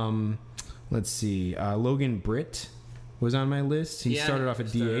 Let's see. Logan Britt was on my list. He started off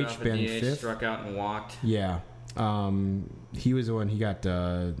at DH, batting fifth. Struck out and walked. Yeah. He was the one he got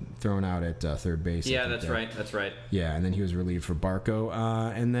thrown out at third base. I Yeah, think that's there. right. That's right. Yeah, and then he was relieved for Barco.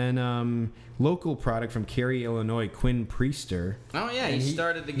 And then local product from Cary, Illinois, Quinn Priester. Oh yeah, he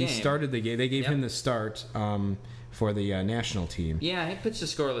started the game. He started the game. They gave Yep. him the start for the national team. Yeah, he pitched a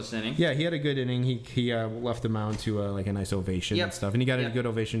scoreless inning. Yeah, he had a good inning. He left the mound to like a nice ovation Yep. and stuff, and he got a Yep. good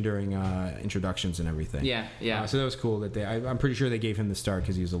ovation during introductions and everything. Yeah, yeah. So that was cool that I'm pretty sure they gave him the start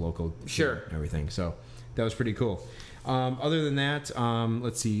because he was a local. Sure. And everything. So that was pretty cool. Other than that,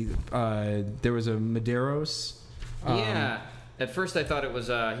 let's see. There was a Medeiros. Yeah. At first, I thought it was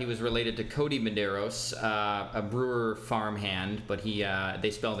he was related to Cody Medeiros, a brewer farmhand, but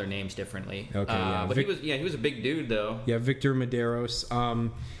they spell their names differently. Okay, yeah. But he was a big dude though. Yeah, Victor Medeiros.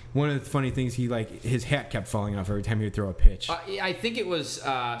 One of the funny things, his hat kept falling off every time he would throw a pitch. I think it was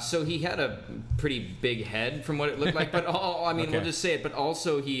so he had a pretty big head from what it looked like, but Okay. we'll just say it. But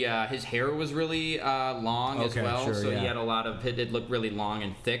also his hair was really long as Okay, well, sure, so yeah. he had a lot of it looked really long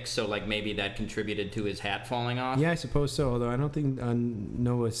and thick. So like maybe that contributed to his hat falling off. Yeah, I suppose so. Although I don't think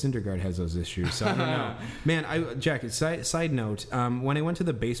Noah Syndergaard has those issues, so I don't know. Man, Jack. Side note: when I went to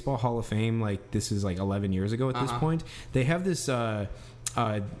the Baseball Hall of Fame, like this is like 11 years ago at this point, they have this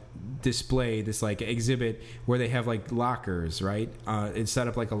display, this like exhibit where they have like lockers, right? It's set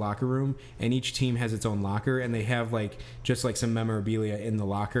up like a locker room, and each team has its own locker, and they have like just like some memorabilia in the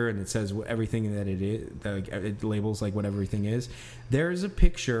locker, and it says everything that it is. It labels like what everything is. There's a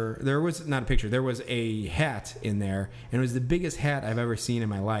picture. There was not a picture. There was a hat in there, and it was the biggest hat I've ever seen in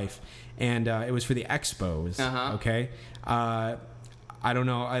my life, and it was for the Expos. Okay. I don't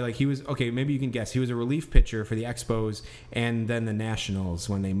know. He was okay. Maybe you can guess. He was a relief pitcher for the Expos and then the Nationals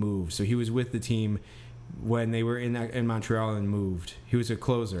when they moved. So he was with the team when they were in Montreal and moved. He was a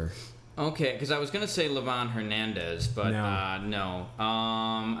closer. Okay, because I was going to say Levon Hernandez, but no.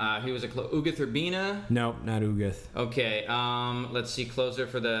 He was Ugath Urbina. Nope, not Ugath. Okay. Let's see. Closer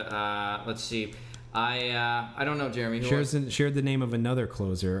for the. Let's see. I don't know, Jeremy. Who Shared the name of another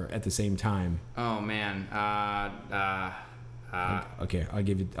closer at the same time. Oh man. Okay,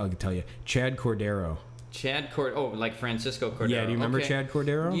 I'll tell you. Chad Cordero. Chad Cordero. Oh, like Francisco Cordero. Yeah, do you remember Chad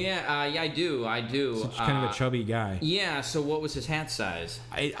Cordero? Yeah, I do. Such kind of a chubby guy. Yeah. So what was his hat size?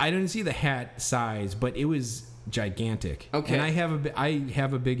 I didn't see the hat size, but it was gigantic. Okay. And I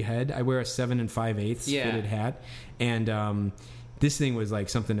have a big head. I wear a 7 5/8 fitted hat, and this thing was like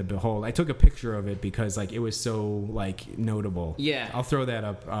something to behold. I took a picture of it because like it was so like notable. Yeah. I'll throw that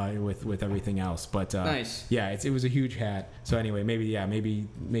up with everything else. But nice. Yeah, it was a huge hat. So anyway, maybe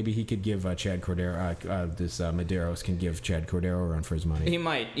he could give Chad Cordero this Medeiros can give Chad Cordero a run for his money. He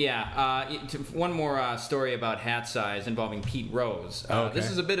might. Yeah. One more story about hat size involving Pete Rose. Okay.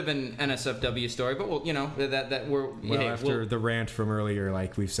 This is a bit of an NSFW story, but after the rant from earlier,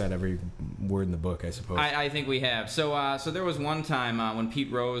 like we've said every word in the book, I suppose. I think we have. So there was one time when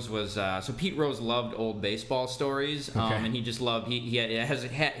Pete Rose was Pete Rose loved old baseball stories, and he just loved he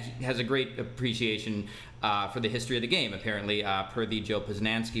has a great appreciation for the history of the game, apparently, per the Joe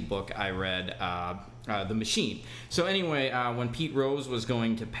Poznanski book I read, The Machine. So anyway, when Pete Rose was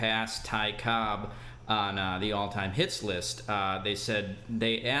going to pass Ty Cobb on the all-time hits list,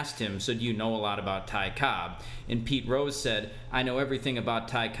 they asked him, so do you know a lot about Ty Cobb? And Pete Rose said, I know everything about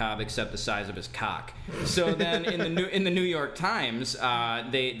Ty Cobb except the size of his cock. So then in the New York Times,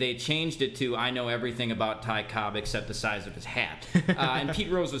 they changed it to, I know everything about Ty Cobb except the size of his hat. And Pete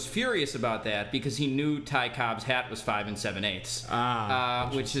Rose was furious about that because he knew Ty Cobb's hat was 5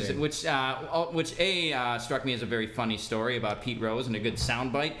 7/8, which struck me as a very funny story about Pete Rose and a good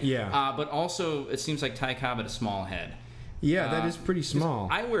soundbite. Yeah. But also it seems like Ty Cobb had a small head. Yeah, that is pretty small.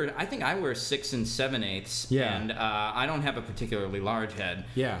 I think I wear 6 7/8. Yeah. And I don't have a particularly large head.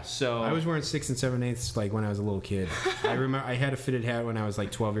 Yeah. So I was wearing 6 7/8 like when I was a little kid. I remember I had a fitted hat when I was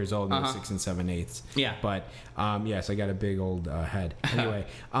like 12 years old and it was 6 7/8. Yeah. But yes, I got a big old head. Anyway,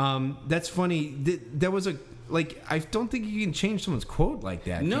 that's funny. That was like I don't think you can change someone's quote like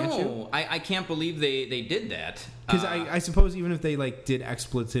that. Can't you? No, I can't believe they did that. Because I suppose even if they like did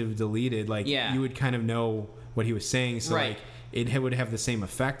expletive deleted, like Yeah. you would kind of know what he was saying. So Right. like it would have the same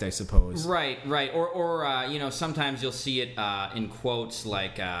effect, I suppose. Right. Or you know, sometimes you'll see it in quotes,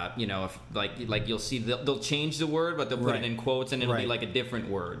 like you know, if like you'll see they'll change the word, but they'll put Right. it in quotes, and it'll be Right. like a different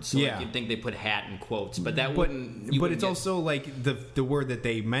word. So Yeah. like, you'd think they put hat in quotes, but that But wouldn't. but it's also like the word that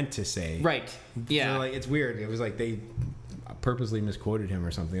they meant to say. right. Yeah. So, like it's weird. It was like they purposely misquoted him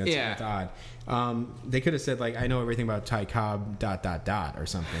or something. That's odd. They could have said like I know everything about Ty Cobb ... or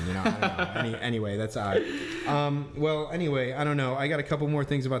something. You know. I don't know. Anyway, that's odd. Well, anyway, I don't know. I got a couple more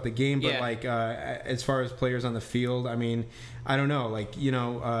things about the game, but Yeah. like as far as players on the field, I mean, I don't know. Like you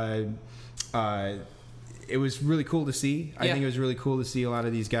know. It was really cool to see. I Yeah. think it was really cool to see a lot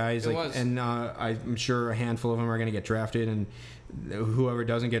of these guys. It was. And I'm sure a handful of them are going to get drafted, and whoever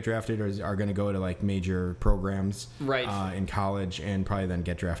doesn't get drafted are going to go to like major programs Right. in college, and probably then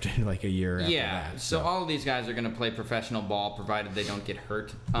get drafted like a year after Yeah, that. so all of these guys are going to play professional ball, provided they don't get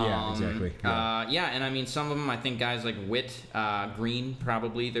hurt. Yeah, exactly. Yeah, and I mean, some of them, I think guys like Witt, Green,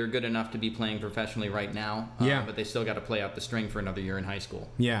 probably, they're good enough to be playing professionally right now. Yeah. But they still got to play out the string for another year in high school.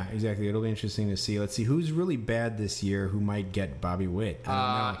 Yeah, exactly. It'll be interesting to see. Let's see who's really bad this year who might get Bobby Witt.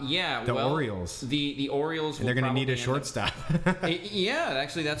 I don't know. Yeah, The well, Orioles. The Orioles. And they're going to need a shortstop. Yeah,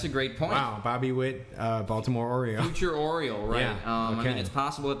 actually, that's a great point. Wow, Bobby Witt, Baltimore Oriole. Future Oriole, right? Yeah, I okay. mean, it's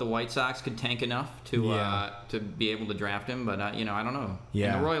possible that the White Sox could tank enough to Yeah. to be able to draft him, but you know, I don't know.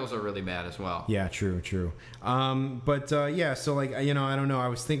 Yeah. And the Royals are really bad as well. Yeah, true. But yeah, so like you know, I don't know. I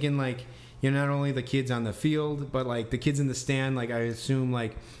was thinking like you know, not only the kids on the field, but like the kids in the stand. Like I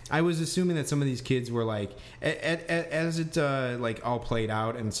was assuming that some of these kids were like as it like all played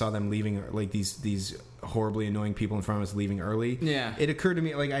out and saw them leaving like these horribly annoying people in front of us leaving early. Yeah. It occurred to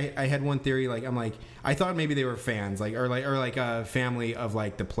me like I had one theory like I'm like I thought maybe they were fans like or like a family of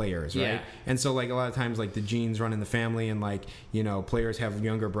like the players, right? Yeah. And so like a lot of times like the genes run in the family and like you know players have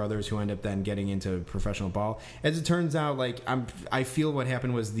younger brothers who end up then getting into professional ball. As it turns out, like I feel what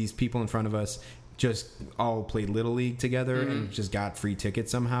happened was these people in front of us just all played Little League together and just got free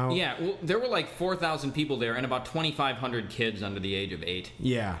tickets somehow. Yeah, well, there were like 4,000 people there and about 2,500 kids under the age of 8.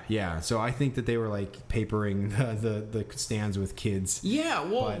 Yeah. So I think that they were like papering the stands with kids. Yeah,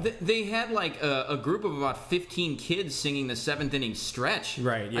 well, But- they had like a group of about 15 kids singing the 7th inning stretch.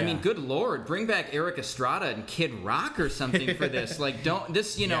 Right, yeah. I mean, good Lord, bring back Eric Estrada and Kid Rock or something for this. Like, don't,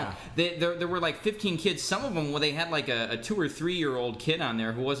 this, you know, there were like 15 kids. Some of them, well, they had like a 2 or 3 year old kid on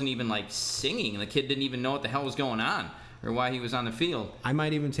there who wasn't even like singing. The kid didn't even know what the hell was going on or why he was on the field. I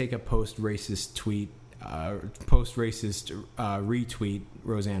might even take a post-racist retweet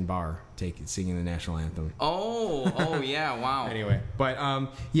Roseanne Barr singing the national anthem. Oh yeah, wow. Anyway, but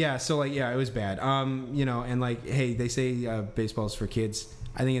yeah, so like yeah, it was bad. You know, and like hey, they say baseball's for kids.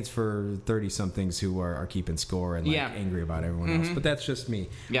 I think it's for 30-somethings who are keeping score and like angry about everyone else. But that's just me.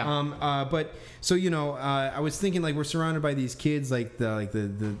 Yeah. But so you know, I was thinking like we're surrounded by these kids, like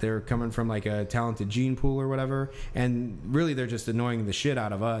they're coming from like a talented gene pool or whatever, and really they're just annoying the shit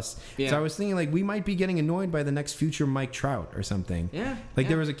out of us. Yeah. So I was thinking like we might be getting annoyed by the next future Mike Trout or something. Yeah. Like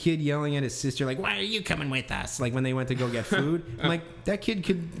there was a kid yelling at his sister like, "Why are you coming with us?" Like when they went to go get food. I'm like that kid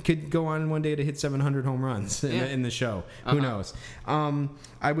could go on one day to hit 700 home runs in the show. Who knows?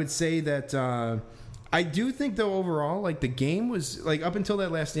 I would say that I do think though overall like the game was like up until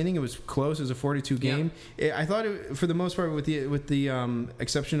that last inning it was close. It was a 42 game. I thought for the most part with the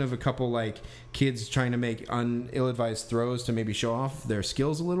exception of a couple like kids trying to make ill-advised throws to maybe show off their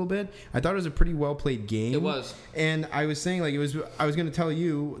skills a little bit. I thought it was a pretty well played game. It was. And I was saying like I was going to tell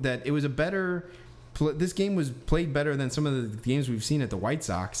you that it was a better. This game was played better than some of the games we've seen at the White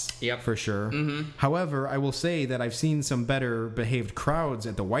Sox, for sure. However, I will say that I've seen some better behaved crowds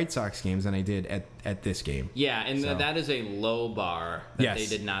at the White Sox games than I did at this game. Yeah, and So. that is a low bar that Yes.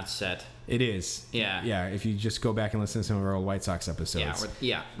 they did not set. It is. Yeah. Yeah, if you just go back and listen to some of our old White Sox episodes.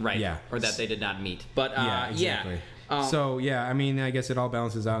 Right. Yeah. Or that they did not meet. But Yeah, exactly. So yeah, I mean, I guess it all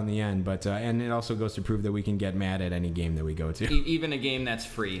balances out in the end, but and it also goes to prove that we can get mad at any game that we go to. Even a game that's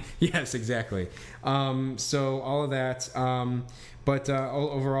free. Yes, exactly. So all of that. But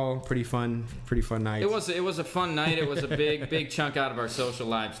overall, pretty fun night. It was a fun night. It was a big chunk out of our social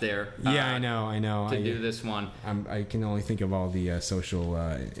lives there. Yeah, I know. To do this one. I can only think of all the social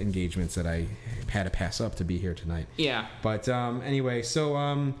engagements that I had to pass up to be here tonight. Yeah. But anyway, so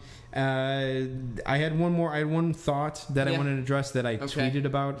I had one thought that I wanted to address that I tweeted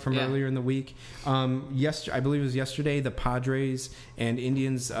about from earlier in the week. I believe it was yesterday, the Padres and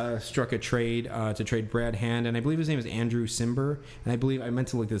Indians struck a trade to trade Brad Hand, and I believe his name is Andrew Simber. And I meant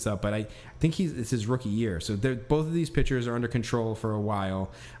to look this up, but I think it's his rookie year. So both of these pitchers are under control for a while.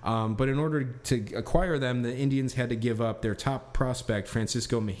 But in order to acquire them, the Indians had to give up their top prospect,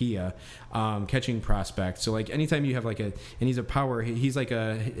 Francisco Mejia, catching prospect. So like anytime you have and he's like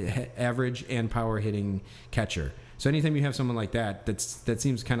a average and power hitting catcher. So anytime you have someone like that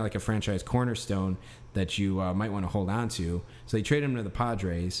seems kind of like a franchise cornerstone that you might want to hold on to. So they traded him to the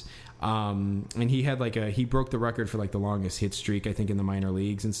Padres. And he had he broke the record for the longest hit streak, I think, in the minor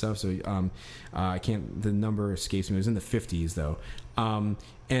leagues and stuff. So the number escapes me. It was in the 50s though.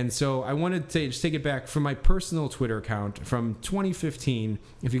 And so I wanted to just take it back from my personal Twitter account from 2015.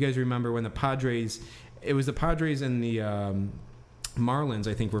 If you guys remember when it was the Padres and the Marlins,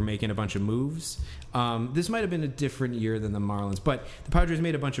 I think, were making a bunch of moves. This might have been a different year than the Marlins, but the Padres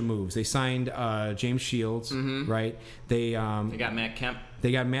made a bunch of moves. They signed James Shields, right? They got Matt Kemp.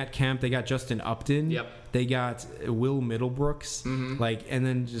 They got Matt Kemp. They got Justin Upton. Yep. They got Will Middlebrooks. And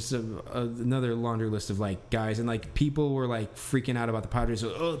then just another laundry list of guys. And people were freaking out about the Padres.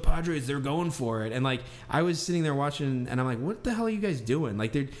 Oh, the Padres, they're going for it. And I was sitting there watching, and I'm like, what the hell are you guys doing?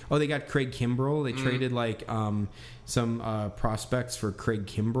 They got Craig Kimbrell. They traded some prospects for Craig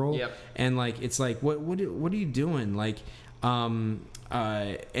Kimbrell. Yep. And it's what are you doing? And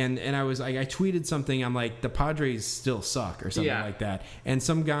I was I tweeted something. I'm like, the Padres still suck or something like that. And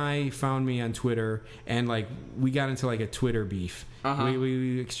some guy found me on Twitter, and we got into a Twitter beef.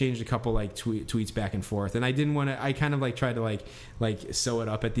 We exchanged a couple tweets back and forth, and I didn't want to. I kind of tried to sew it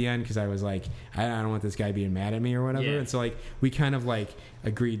up at the end because I was I don't want this guy being mad at me or whatever. Yeah. And so we kind of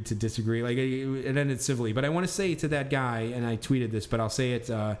agreed to disagree. It ended civilly. But I want to say to that guy, and I tweeted this, but I'll say it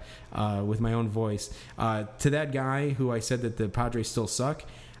with my own voice. To that guy who I said that the Padres still suck,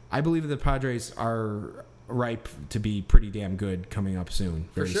 I believe that the Padres are ripe to be pretty damn good coming up soon.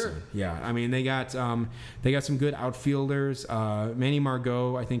 For sure. Soon. Yeah, I mean they got some good outfielders. Manny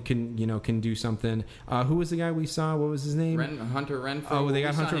Margot, I think can do something. Who was the guy we saw? What was his name? Hunter Renfroe. Oh, they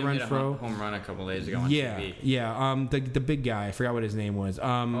got Hunter Renfroe. Hit a home run a couple days ago on TV. Yeah. The big guy. I forgot what his name was.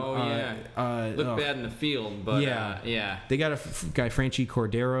 Looked bad in the field, but yeah. They got a guy, Franchi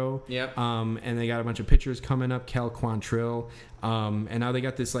Cordero. Yep. And they got a bunch of pitchers coming up. Cal Quantrill. And now they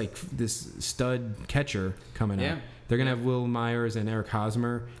got this stud catcher coming up. They're gonna have Will Myers and Eric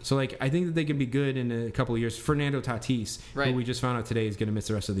Hosmer. So I think that they can be good in a couple of years. Fernando Tatis, who we just found out today is gonna miss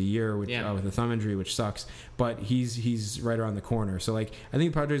the rest of the year with a thumb injury, which sucks. But he's right around the corner. So I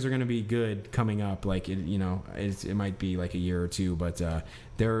think the Padres are gonna be good coming up. It might be a year or two, but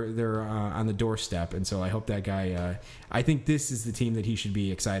they're on the doorstep. And so I hope that guy. I think this is the team that he should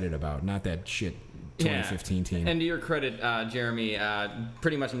be excited about, not that shit 2015 team. And to your credit, Jeremy,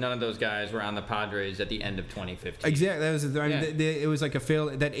 pretty much none of those guys were on the Padres at the end of 2015. Exactly. That was. It was a fail.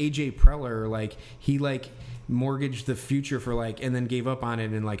 That AJ Preller, he mortgaged the future for and then gave up on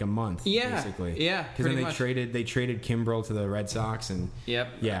it in a month. Yeah, basically. Yeah, because then they traded Kimbrel to the Red Sox and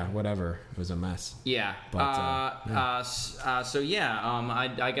whatever. It was a mess. Yeah. But, I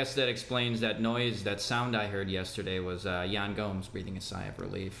guess that explains that noise, that sound I heard yesterday was Yan Gomes breathing a sigh of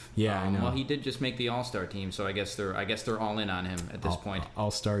relief. Yeah, I know. Well, he did just make the All-Star team, so I guess they're all in on him at this point.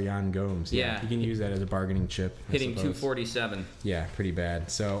 All-Star Yan Gomes. Yeah, he can use that as a bargaining chip. Hitting 247. Yeah, pretty bad.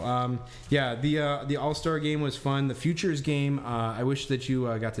 So the All-Star game was fun. The Futures game, I wish that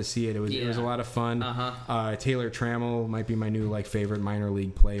you got to see it. It was a lot of fun. Taylor Trammell might be my new favorite minor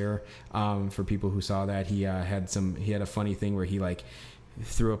league player. For people who saw that, he had a funny thing where he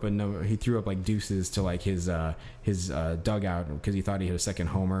threw up deuces to his dugout because he thought he hit a second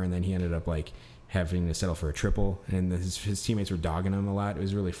homer, and then he ended up having to settle for a triple, and his teammates were dogging him a lot. It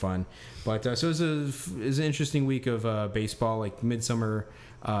was really fun. But so it was an interesting week of baseball, midsummer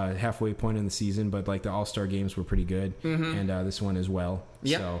halfway point in the season, but the All-Star games were pretty good, and this one as well.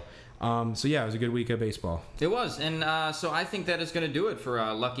 Yep. So it was a good week of baseball. It was, and so I think that is going to do it for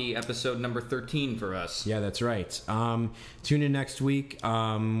lucky episode number 13 for us. Yeah, that's right. Tune in next week.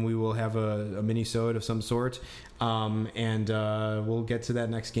 We will have a mini-sode of some sort, and we'll get to that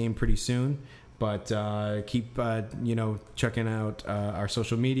next game pretty soon. But keep checking out our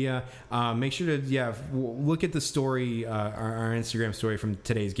social media. Make sure to look at the story, our Instagram story from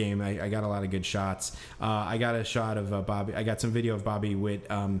today's game. I got a lot of good shots. I got a shot of Bobby. I got some video of Bobby Witt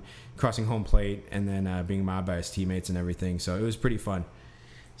crossing home plate and then being mobbed by his teammates and everything. So it was pretty fun.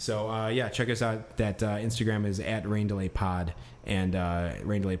 So check us out. That Instagram is at RainDelayPod and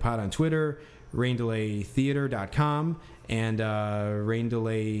RainDelayPod on Twitter, RainDelayTheater.com, and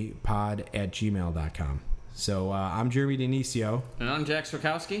RainDelayPod@gmail.com. So I'm Jeremy Dionisio. And I'm Jack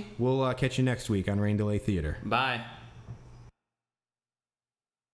Swakowski. We'll catch you next week on Rain Delay Theater. Bye.